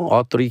 total,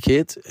 all 3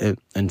 kids,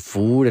 and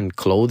food and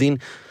clothing.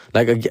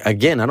 Like,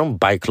 again, I don't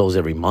buy clothes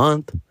every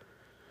month.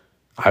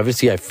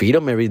 Obviously, I feed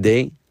them every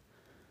day.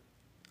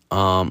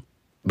 But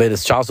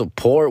it's child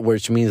support,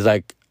 which means,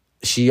 like,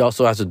 she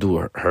also has to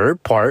do her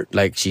part.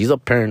 Like, she's a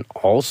parent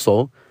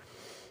also.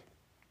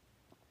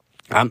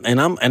 I'm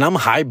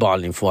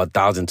highballing for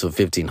 $1,000 to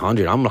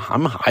 $1,500.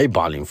 I'm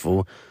highballing,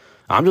 fool.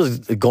 I'm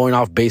just going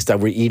off base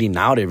that we're eating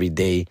out every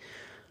day,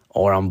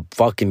 or I'm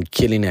fucking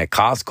killing at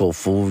Costco,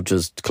 fool,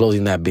 just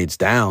closing that bitch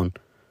down.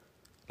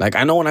 Like,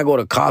 I know when I go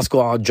to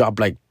Costco, I'll drop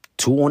like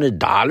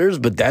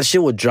 $200, but that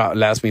shit would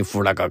last me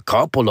for like a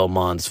couple of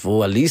months,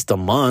 fool, at least a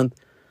month.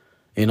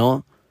 You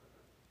know,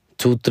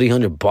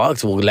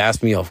 $200-$300 will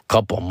last me a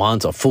couple of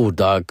months of food,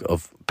 dog,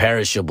 of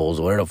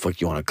perishables, whatever the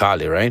fuck you want to call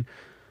it, right?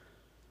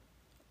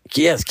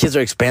 Yes, kids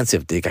are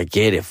expensive, dick. I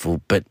get it, fool,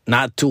 but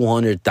not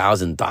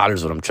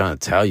 $200,000. What I'm trying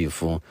to tell you,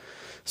 fool.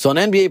 So an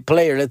NBA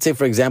player, let's say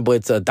for example,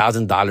 it's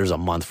 $1,000 a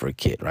month for a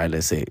kid, right?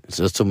 Let's say,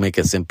 just to make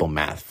a simple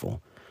math,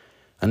 fool.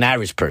 An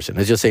average person,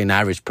 let's just say an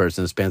average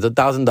person spends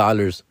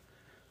 $1,000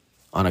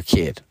 on a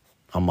kid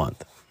a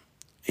month.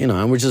 You know,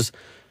 and we're just,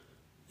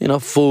 you know,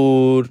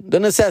 food, the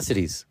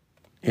necessities,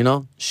 you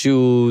know,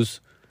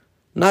 shoes,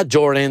 not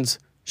Jordans,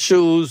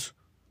 shoes,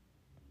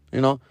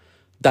 you know,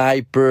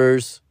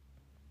 diapers,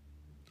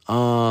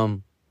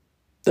 the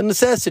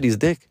necessities,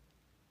 dick,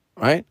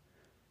 right?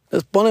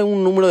 Let's pone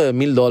un número de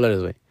 $1,000,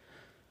 güey.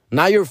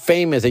 Now you're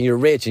famous and you're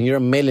rich and you're a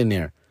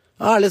millionaire.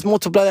 All right, let's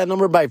multiply that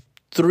number by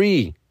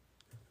 3.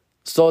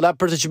 So that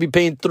person should be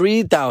paying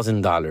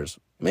 $3,000,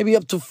 maybe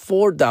up to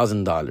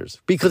 $4,000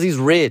 because he's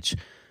rich,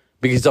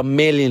 because he's a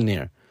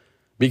millionaire.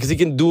 Because he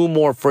can do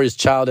more for his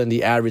child than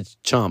the average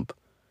chump.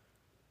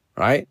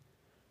 Right?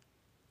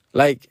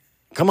 Like,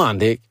 come on,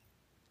 dick.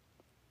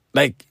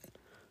 Like,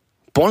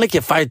 ponle que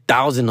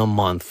 $5,000 a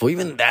month, fool.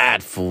 Even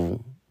that,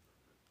 fool.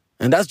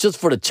 And that's just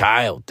for the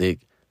child, dick.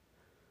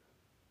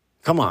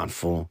 Come on,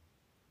 fool.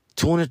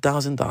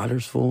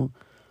 $200,000, fool.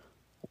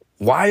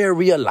 Why are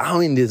we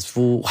allowing this,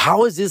 fool?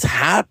 How is this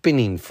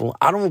happening, fool?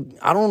 I don't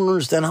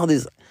understand how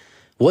this...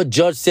 What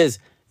judge says,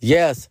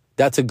 yes,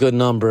 that's a good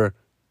number.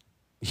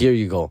 Here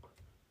you go.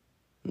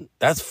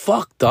 That's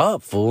fucked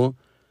up, fool.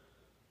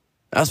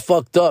 That's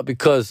fucked up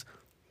because,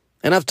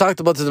 and I've talked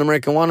about this in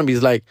American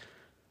Wannabes, like,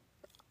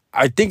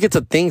 I think it's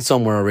a thing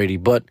somewhere already,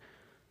 but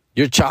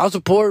your child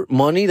support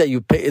money that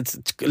you pay, it's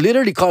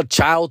literally called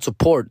child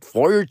support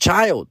for your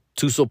child,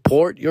 to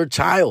support your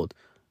child,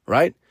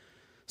 right?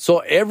 So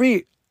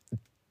every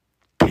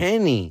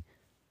penny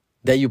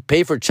that you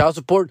pay for child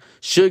support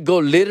should go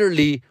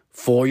literally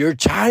for your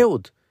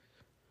child.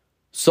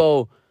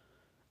 So,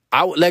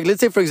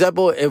 let's say, for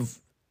example, if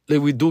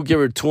we do give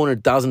her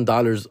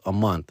 $200,000 a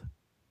month,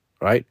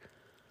 right?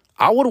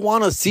 I would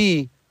want to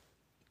see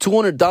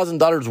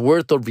 $200,000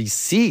 worth of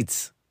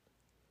receipts.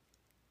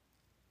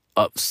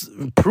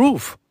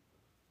 proof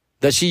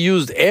that she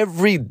used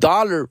every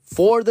dollar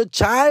for the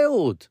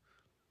child.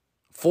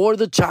 For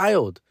the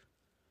child.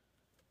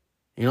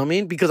 You know what I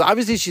mean? Because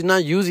obviously she's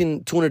not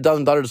using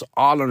 $200,000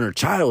 all on her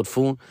child,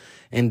 fool.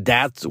 And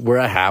that's where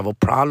I have a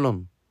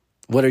problem.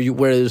 Whether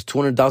it's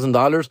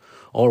 $200,000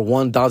 or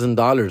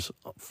 $1,000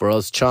 for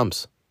us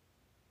chumps.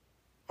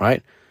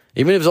 Right?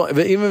 Even if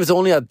it's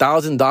only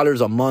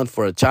 $1,000 a month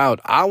for a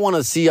child, I want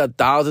to see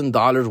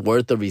 $1,000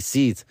 worth of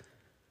receipts.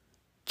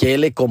 ¿Qué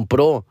le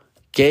compró?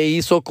 ¿Qué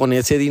hizo con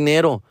ese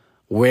dinero?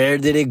 Where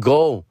did it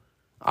go?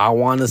 I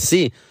want to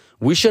see.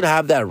 We should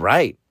have that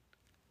right.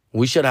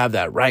 We should have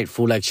that right,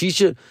 fool. Like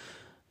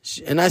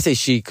and I say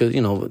she because,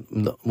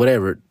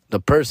 whatever, the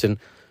person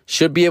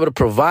should be able to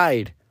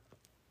provide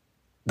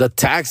the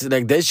tax.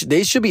 Like they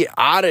should be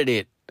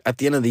audited at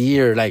the end of the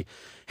year. Like,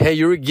 hey,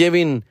 you were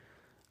giving,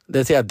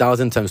 let's say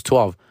 1,000 times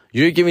 12.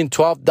 You're giving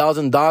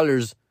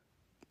 $12,000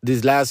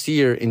 this last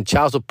year in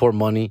child support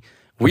money.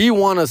 We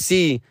want to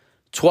see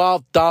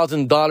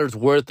 $12,000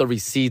 worth of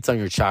receipts on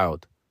your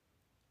child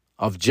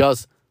of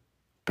just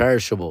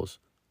perishables,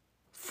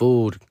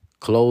 food,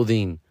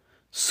 clothing,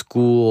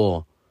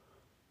 school,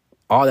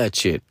 all that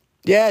shit.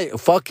 Yeah,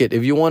 fuck it.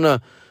 If you want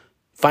to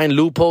find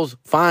loopholes,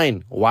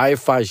 fine.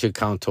 Wi-Fi should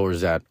count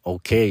towards that.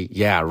 Okay,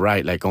 yeah,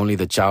 right. Like only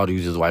the child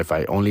uses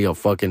Wi-Fi. Only a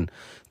fucking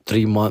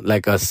 3-month,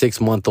 like a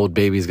 6-month-old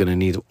baby is going to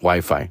need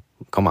Wi-Fi.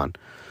 Come on.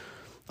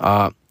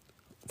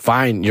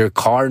 Fine, your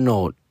car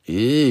note.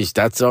 Eesh,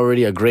 that's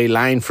already a gray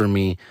line for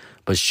me.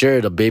 But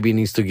sure, the baby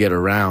needs to get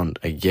around,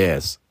 I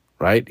guess.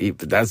 Right?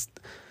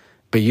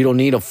 But you don't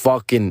need a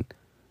fucking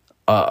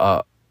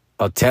a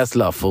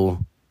Tesla,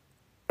 fool.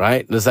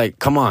 Right? It's like,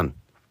 come on.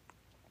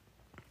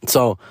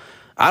 So,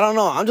 I don't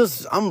know.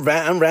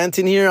 I'm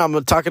ranting here.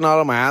 I'm talking out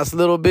of my ass a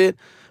little bit.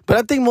 But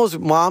I think most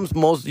moms,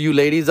 most you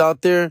ladies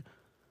out there,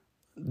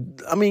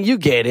 I mean, you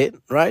get it,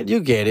 right?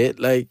 You get it.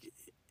 Like,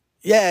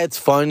 yeah, it's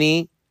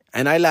funny.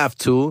 And I laugh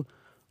too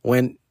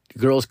when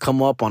girls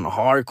come up on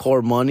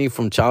hardcore money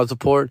from child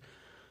support.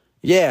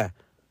 Yeah.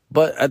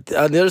 But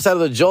on the other side of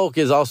the joke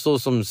is also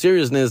some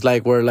seriousness,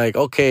 like we're like,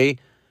 okay,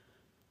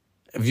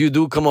 if you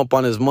do come up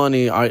on his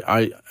money,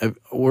 if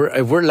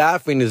we're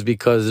laughing is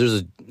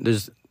because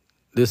this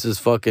is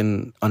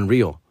fucking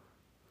unreal,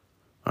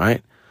 all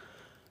right?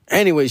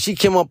 Anyway, she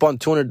came up on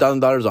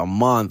 $200,000 a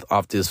month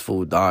off this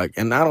fool, dog,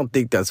 and I don't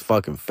think that's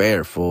fucking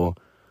fair, fool.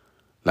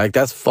 Like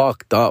that's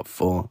fucked up,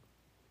 fool.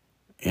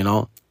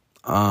 Yo,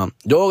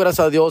 gracias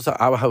a Dios,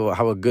 I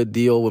have a good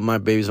deal with my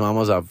baby's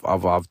mamas.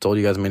 I've told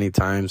you guys many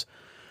times.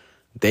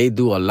 They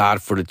do a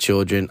lot for the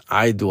children.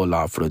 I do a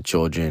lot for the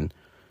children.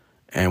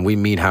 And we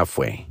meet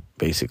halfway,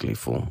 basically,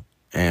 fool.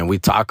 And we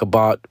talk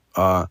about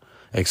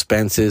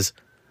expenses.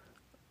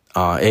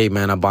 Hey,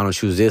 man, I bought them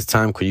shoes this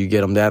time. Could you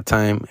get them that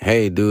time?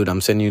 Hey, dude,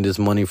 I'm sending you this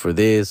money for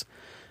this.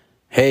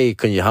 Hey,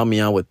 can you help me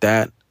out with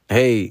that?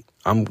 Hey,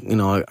 I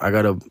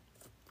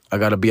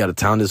gotta be out of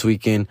town this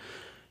weekend.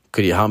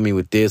 Could you help me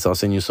with this? I'll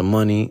send you some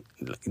money.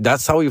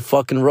 That's how we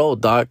fucking roll,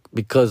 doc,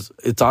 because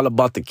it's all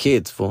about the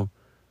kids, fool.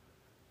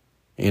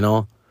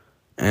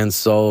 And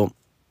so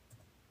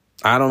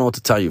I don't know what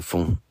to tell you,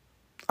 fool.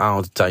 I don't know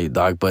what to tell you,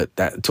 dog, but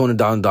that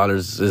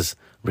 $200,000 is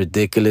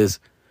ridiculous.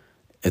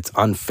 It's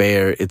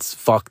unfair. It's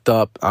fucked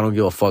up. I don't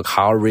give a fuck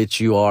how rich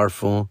you are,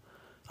 fool.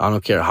 I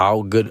don't care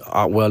how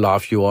well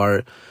off you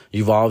are.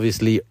 You've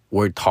obviously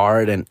worked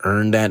hard and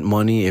earned that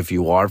money if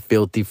you are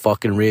filthy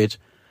fucking rich.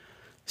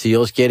 Si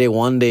Dios quiere,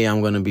 one day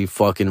I'm going to be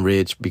fucking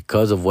rich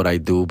because of what I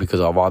do, because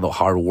of all the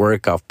hard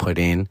work I've put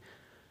in.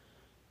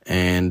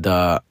 And,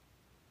 of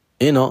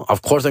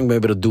course I'm going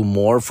to be able to do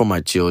more for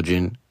my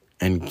children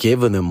and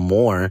give them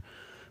more,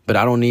 but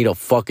I don't need a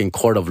fucking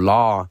court of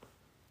law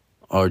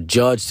or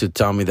judge to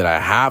tell me that I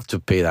have to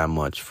pay that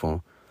much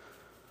for,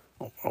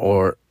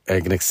 or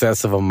an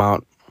excessive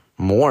amount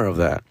more of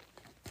that.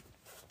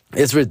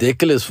 It's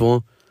ridiculous,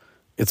 fool.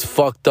 It's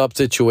fucked up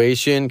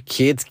situation.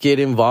 Kids get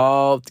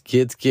involved.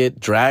 Kids get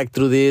dragged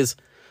through this.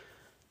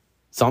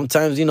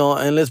 Sometimes,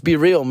 and let's be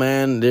real,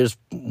 man. There's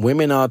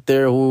women out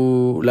there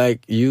who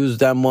use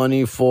that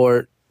money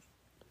for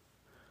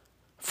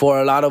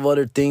a lot of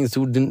other things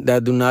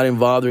that do not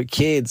involve their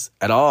kids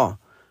at all.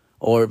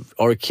 Or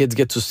kids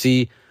get to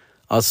see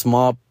a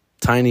small,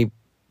 tiny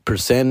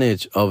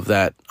percentage of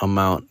that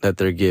amount that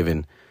they're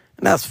given.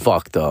 And that's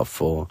fucked up,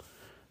 fool.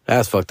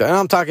 That's fucked up. And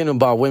I'm talking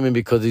about women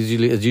because it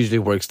usually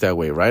works that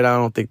way, right? I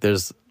don't think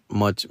there's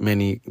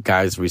many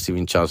guys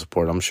receiving child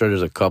support. I'm sure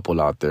there's a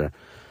couple out there.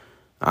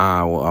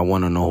 I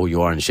want to know who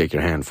you are and shake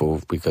your hand,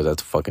 fool, because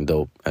that's fucking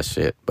dope as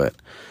shit. But,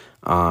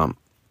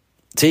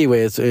 sí,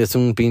 güey, es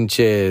un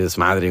pinche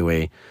desmadre,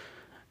 güey.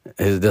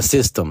 The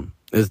system.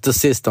 It's the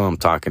system I'm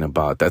talking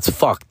about. That's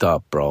fucked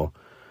up, bro.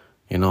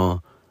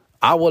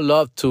 I would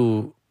love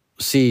to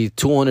see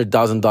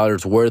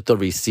 $200,000 worth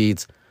of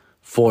receipts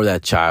for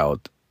that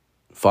child.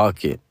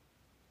 Fuck it.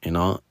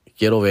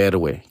 Quiero ver,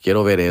 güey.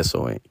 Quiero ver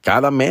eso, güey.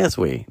 Cada mes,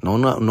 güey. No,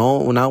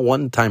 not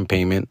one-time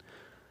payment.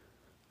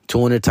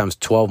 200 times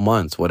 12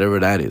 months, whatever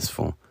that is,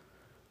 fool.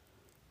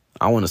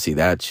 I want to see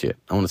that shit.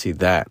 I want to see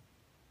that.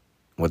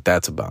 What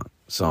that's about.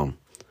 So,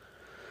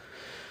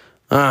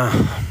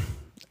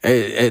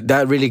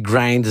 That really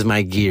grinds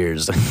my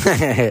gears,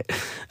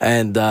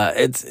 and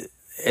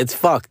it's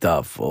fucked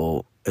up,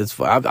 fool.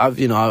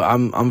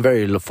 I'm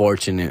very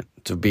fortunate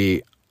to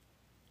be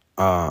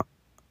to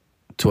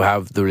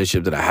have the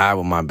relationship that I have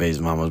with my baby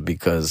mamas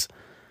because,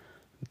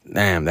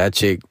 damn, that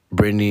chick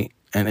Brittany,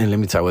 and let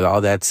me tell you, with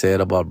all that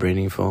said about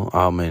Brittany, fool,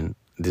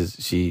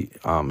 she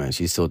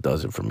still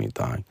does it for me,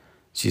 dog.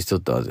 She still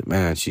does it,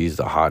 man. She's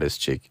the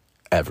hottest chick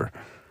ever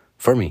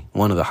for me.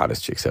 One of the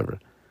hottest chicks ever.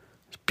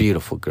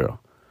 Beautiful girl.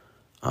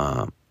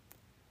 But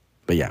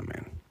yeah,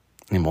 man.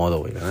 Ni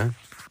modo, güey, ¿eh?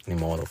 Ni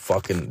modo.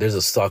 Fucking, there's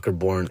a sucker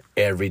born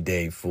every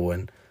day, fool.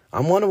 And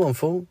I'm one of them,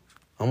 fool.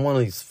 I'm one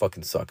of these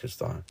fucking suckers,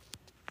 dog.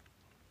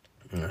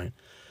 All right.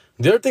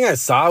 The other thing I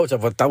saw, which I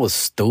thought was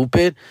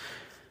stupid,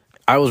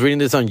 I was reading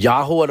this on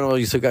Yahoo. I don't know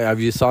if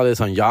you saw this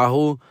on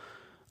Yahoo.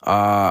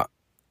 A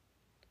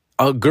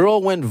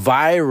girl went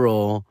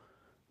viral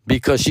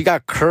because she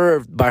got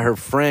curved by her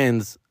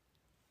friends.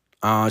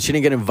 She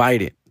didn't get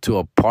invited to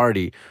a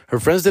party. Her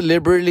friends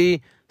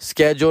deliberately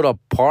scheduled a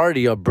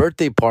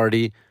birthday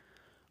party,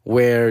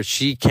 where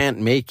she can't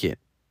make it.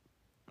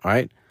 All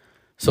right?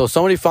 So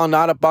somebody found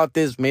out about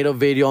this, made a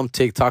video on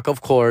TikTok,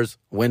 of course,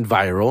 went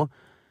viral.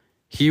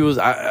 He was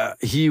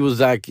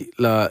like,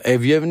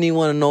 if you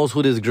anyone knows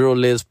who this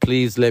girl is,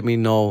 please let me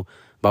know,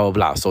 blah, blah,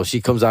 blah. So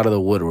she comes out of the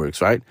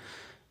woodworks, right?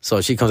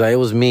 So she comes out, it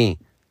was me.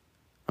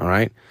 All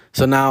right?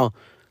 So now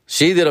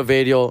she did a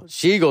video.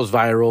 She goes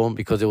viral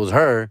because it was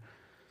her.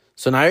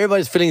 So now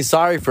everybody's feeling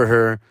sorry for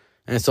her.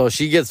 And so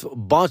she gets a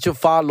bunch of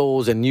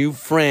follows and new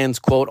friends,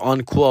 quote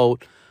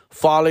unquote,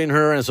 following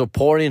her and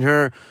supporting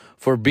her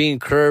for being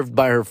curved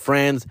by her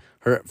friends,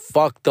 her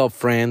fucked up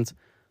friends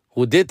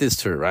who did this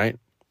to her, right?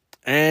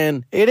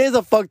 And it is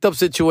a fucked up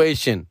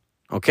situation,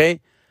 okay?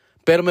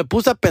 Pero me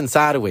puse a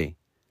pensar, güey.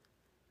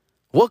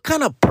 What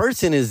kind of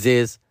person is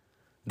this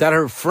that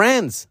her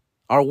friends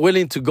are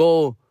willing to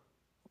go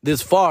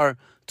this far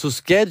to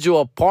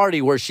schedule a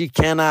party where she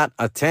cannot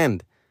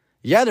attend?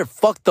 Yeah, they're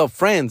fucked up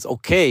friends,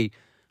 okay,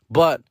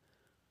 but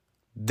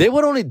they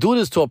would only do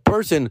this to a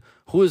person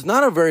who is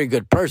not a very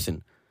good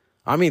person.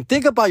 I mean,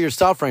 think about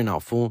yourself right now,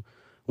 fool.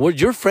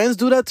 Would your friends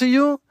do that to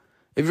you?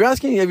 If you're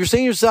saying to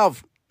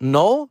yourself,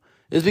 no,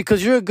 it's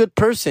because you're a good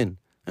person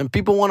and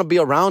people want to be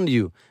around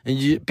you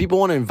and people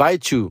want to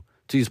invite you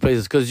to these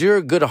places because you're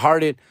a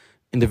good-hearted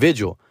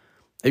individual.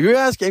 If you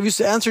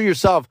answer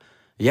yourself,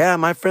 yeah,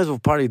 my friends will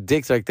probably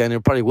dicks like that and they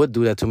probably would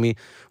do that to me.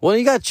 Well,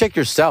 you got to check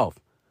yourself.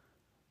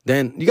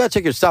 Then you got to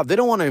check yourself. They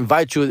don't want to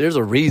invite you. There's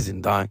a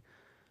reason, dog.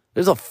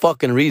 There's a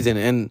fucking reason.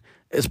 And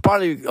it's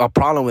probably a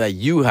problem that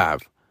you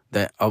have,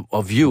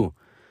 of you.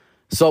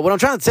 So what I'm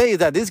trying to say is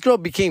that this girl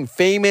became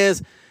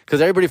famous because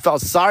everybody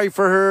felt sorry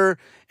for her.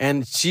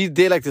 And she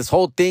did like this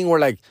whole thing where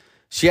like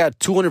she had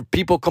 200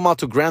 people come out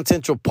to Grand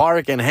Central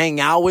Park and hang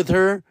out with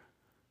her,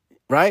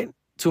 right?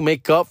 To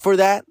make up for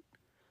that.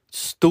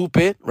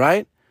 Stupid,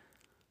 right?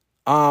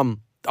 All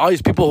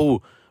these people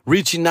who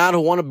reaching out who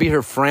want to be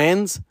her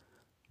friends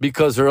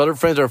because her other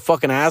friends are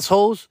fucking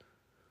assholes.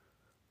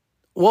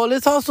 Well,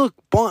 let's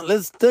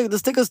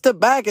take a step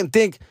back and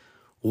think,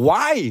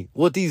 why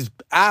would these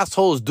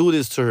assholes do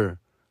this to her?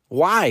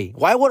 Why?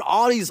 Why would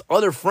all these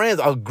other friends,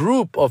 a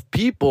group of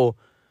people,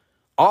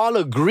 all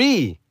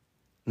agree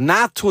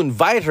not to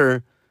invite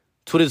her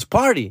to this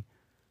party?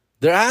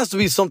 There has to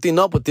be something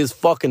up with this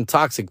fucking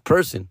toxic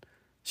person.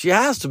 She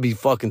has to be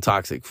fucking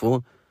toxic,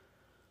 fool.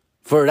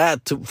 For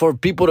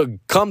people to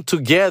come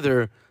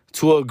together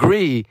to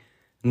agree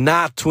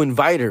not to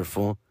invite her,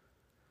 fool.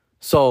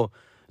 So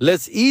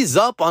let's ease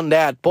up on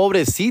that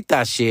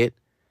pobrecita shit.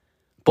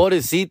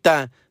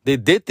 Pobrecita, they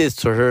did this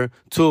to her.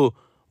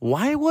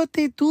 Why would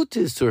they do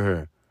this to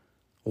her?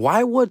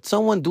 Why would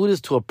someone do this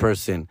to a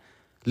person?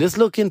 Let's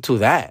look into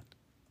that.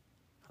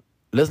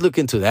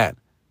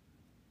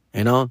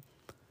 You know?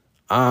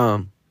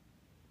 I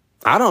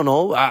don't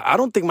know. I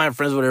don't think my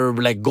friends would ever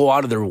like go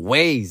out of their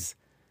ways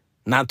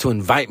not to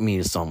invite me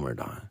to somewhere,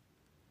 dog.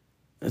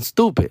 It's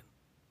stupid.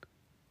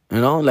 You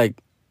know, like,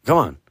 come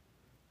on.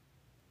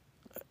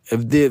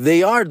 If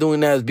they are doing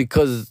that, it's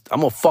because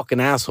I'm a fucking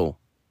asshole.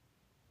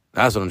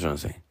 That's what I'm trying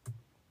to say.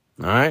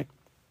 All right?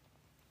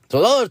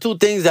 So those are two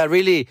things that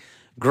really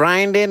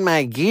grinded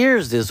my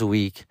gears this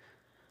week.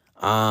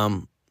 Let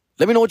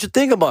me know what you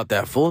think about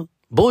that, fool.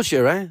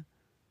 Bullshit, right?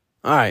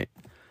 All right.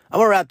 I'm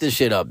going to wrap this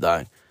shit up,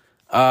 dog.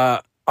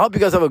 I hope you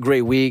guys have a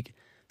great week.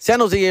 San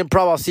Jose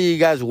Improv, I'll see you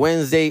guys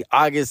Wednesday,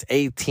 August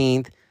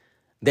 18th.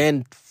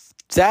 Then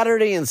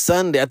Saturday and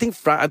Sunday, I think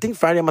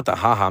Friday I'm at the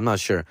Haha, I'm not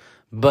sure.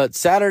 But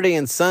Saturday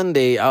and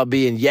Sunday, I'll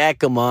be in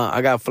Yakima.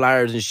 I got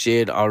flyers and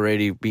shit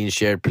already being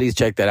shared. Please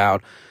check that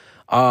out.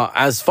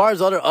 As far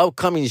as other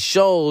upcoming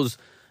shows,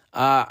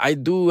 I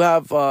do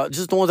have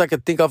just the ones I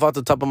could think of off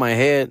the top of my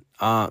head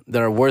that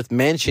are worth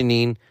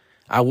mentioning.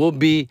 I will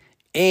be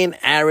in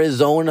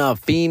Arizona,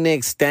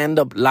 Phoenix,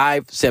 stand-up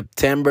live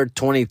September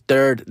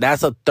 23rd.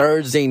 That's a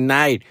Thursday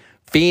night.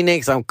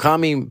 Phoenix, I'm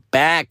coming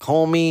back,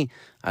 homie.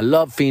 I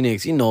love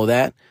Phoenix. You know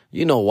that.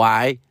 You know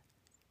why.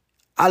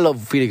 I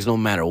love Phoenix no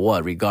matter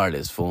what,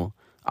 regardless, fool.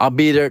 I'll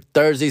be there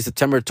Thursday,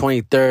 September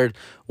 23rd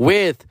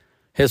with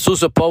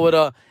Jesus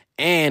Sepulveda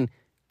and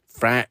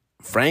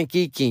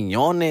Frankie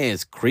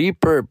Quinones,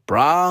 Creeper,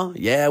 bro.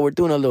 Yeah, we're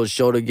doing a little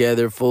show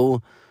together,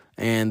 fool.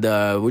 And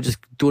we're just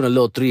doing a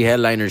little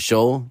 3-headliner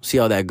show. See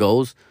how that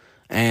goes.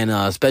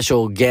 And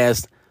special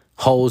guest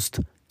host,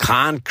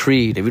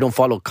 Concrete. If you don't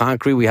follow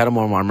Concrete, we had him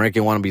on our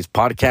American Wannabes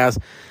podcast.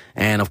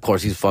 And, of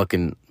course, he's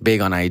fucking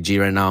big on IG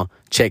right now.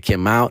 Check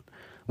him out.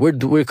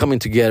 We're coming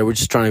together. We're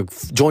just trying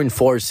to join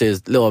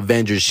forces, little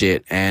Avengers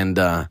shit. And,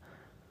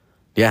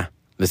 yeah,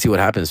 let's see what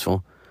happens,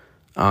 fool.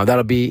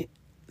 That'll be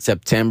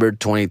September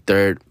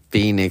 23rd,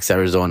 Phoenix,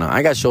 Arizona.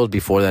 I got shows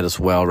before that as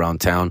well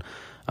around town.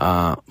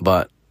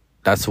 But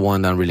that's the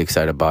one that I'm really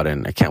excited about,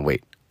 and I can't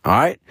wait. All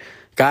right?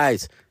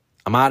 Guys,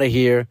 I'm out of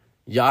here.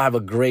 Y'all have a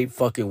great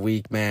fucking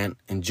week, man.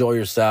 Enjoy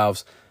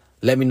yourselves.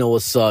 Let me know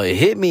what's up.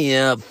 Hit me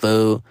up,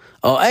 fool.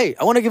 Oh, hey,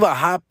 I want to give a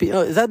happy...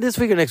 is that this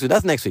week or next week?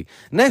 That's next week.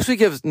 Next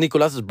week is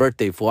Nicolas's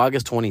birthday, for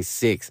August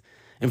 26th.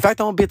 In fact,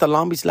 I'm going to be at the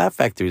Long Beach Laugh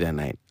Factory that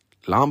night.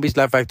 Long Beach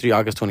Laugh Factory,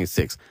 August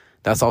 26th.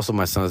 That's also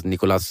my son's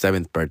Nicolas'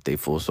 7th birthday,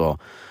 fool. So,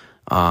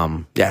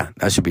 yeah,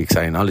 that should be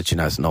exciting. I'll let you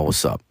guys know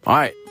what's up. All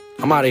right,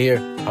 I'm out of here.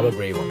 Have a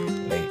great one.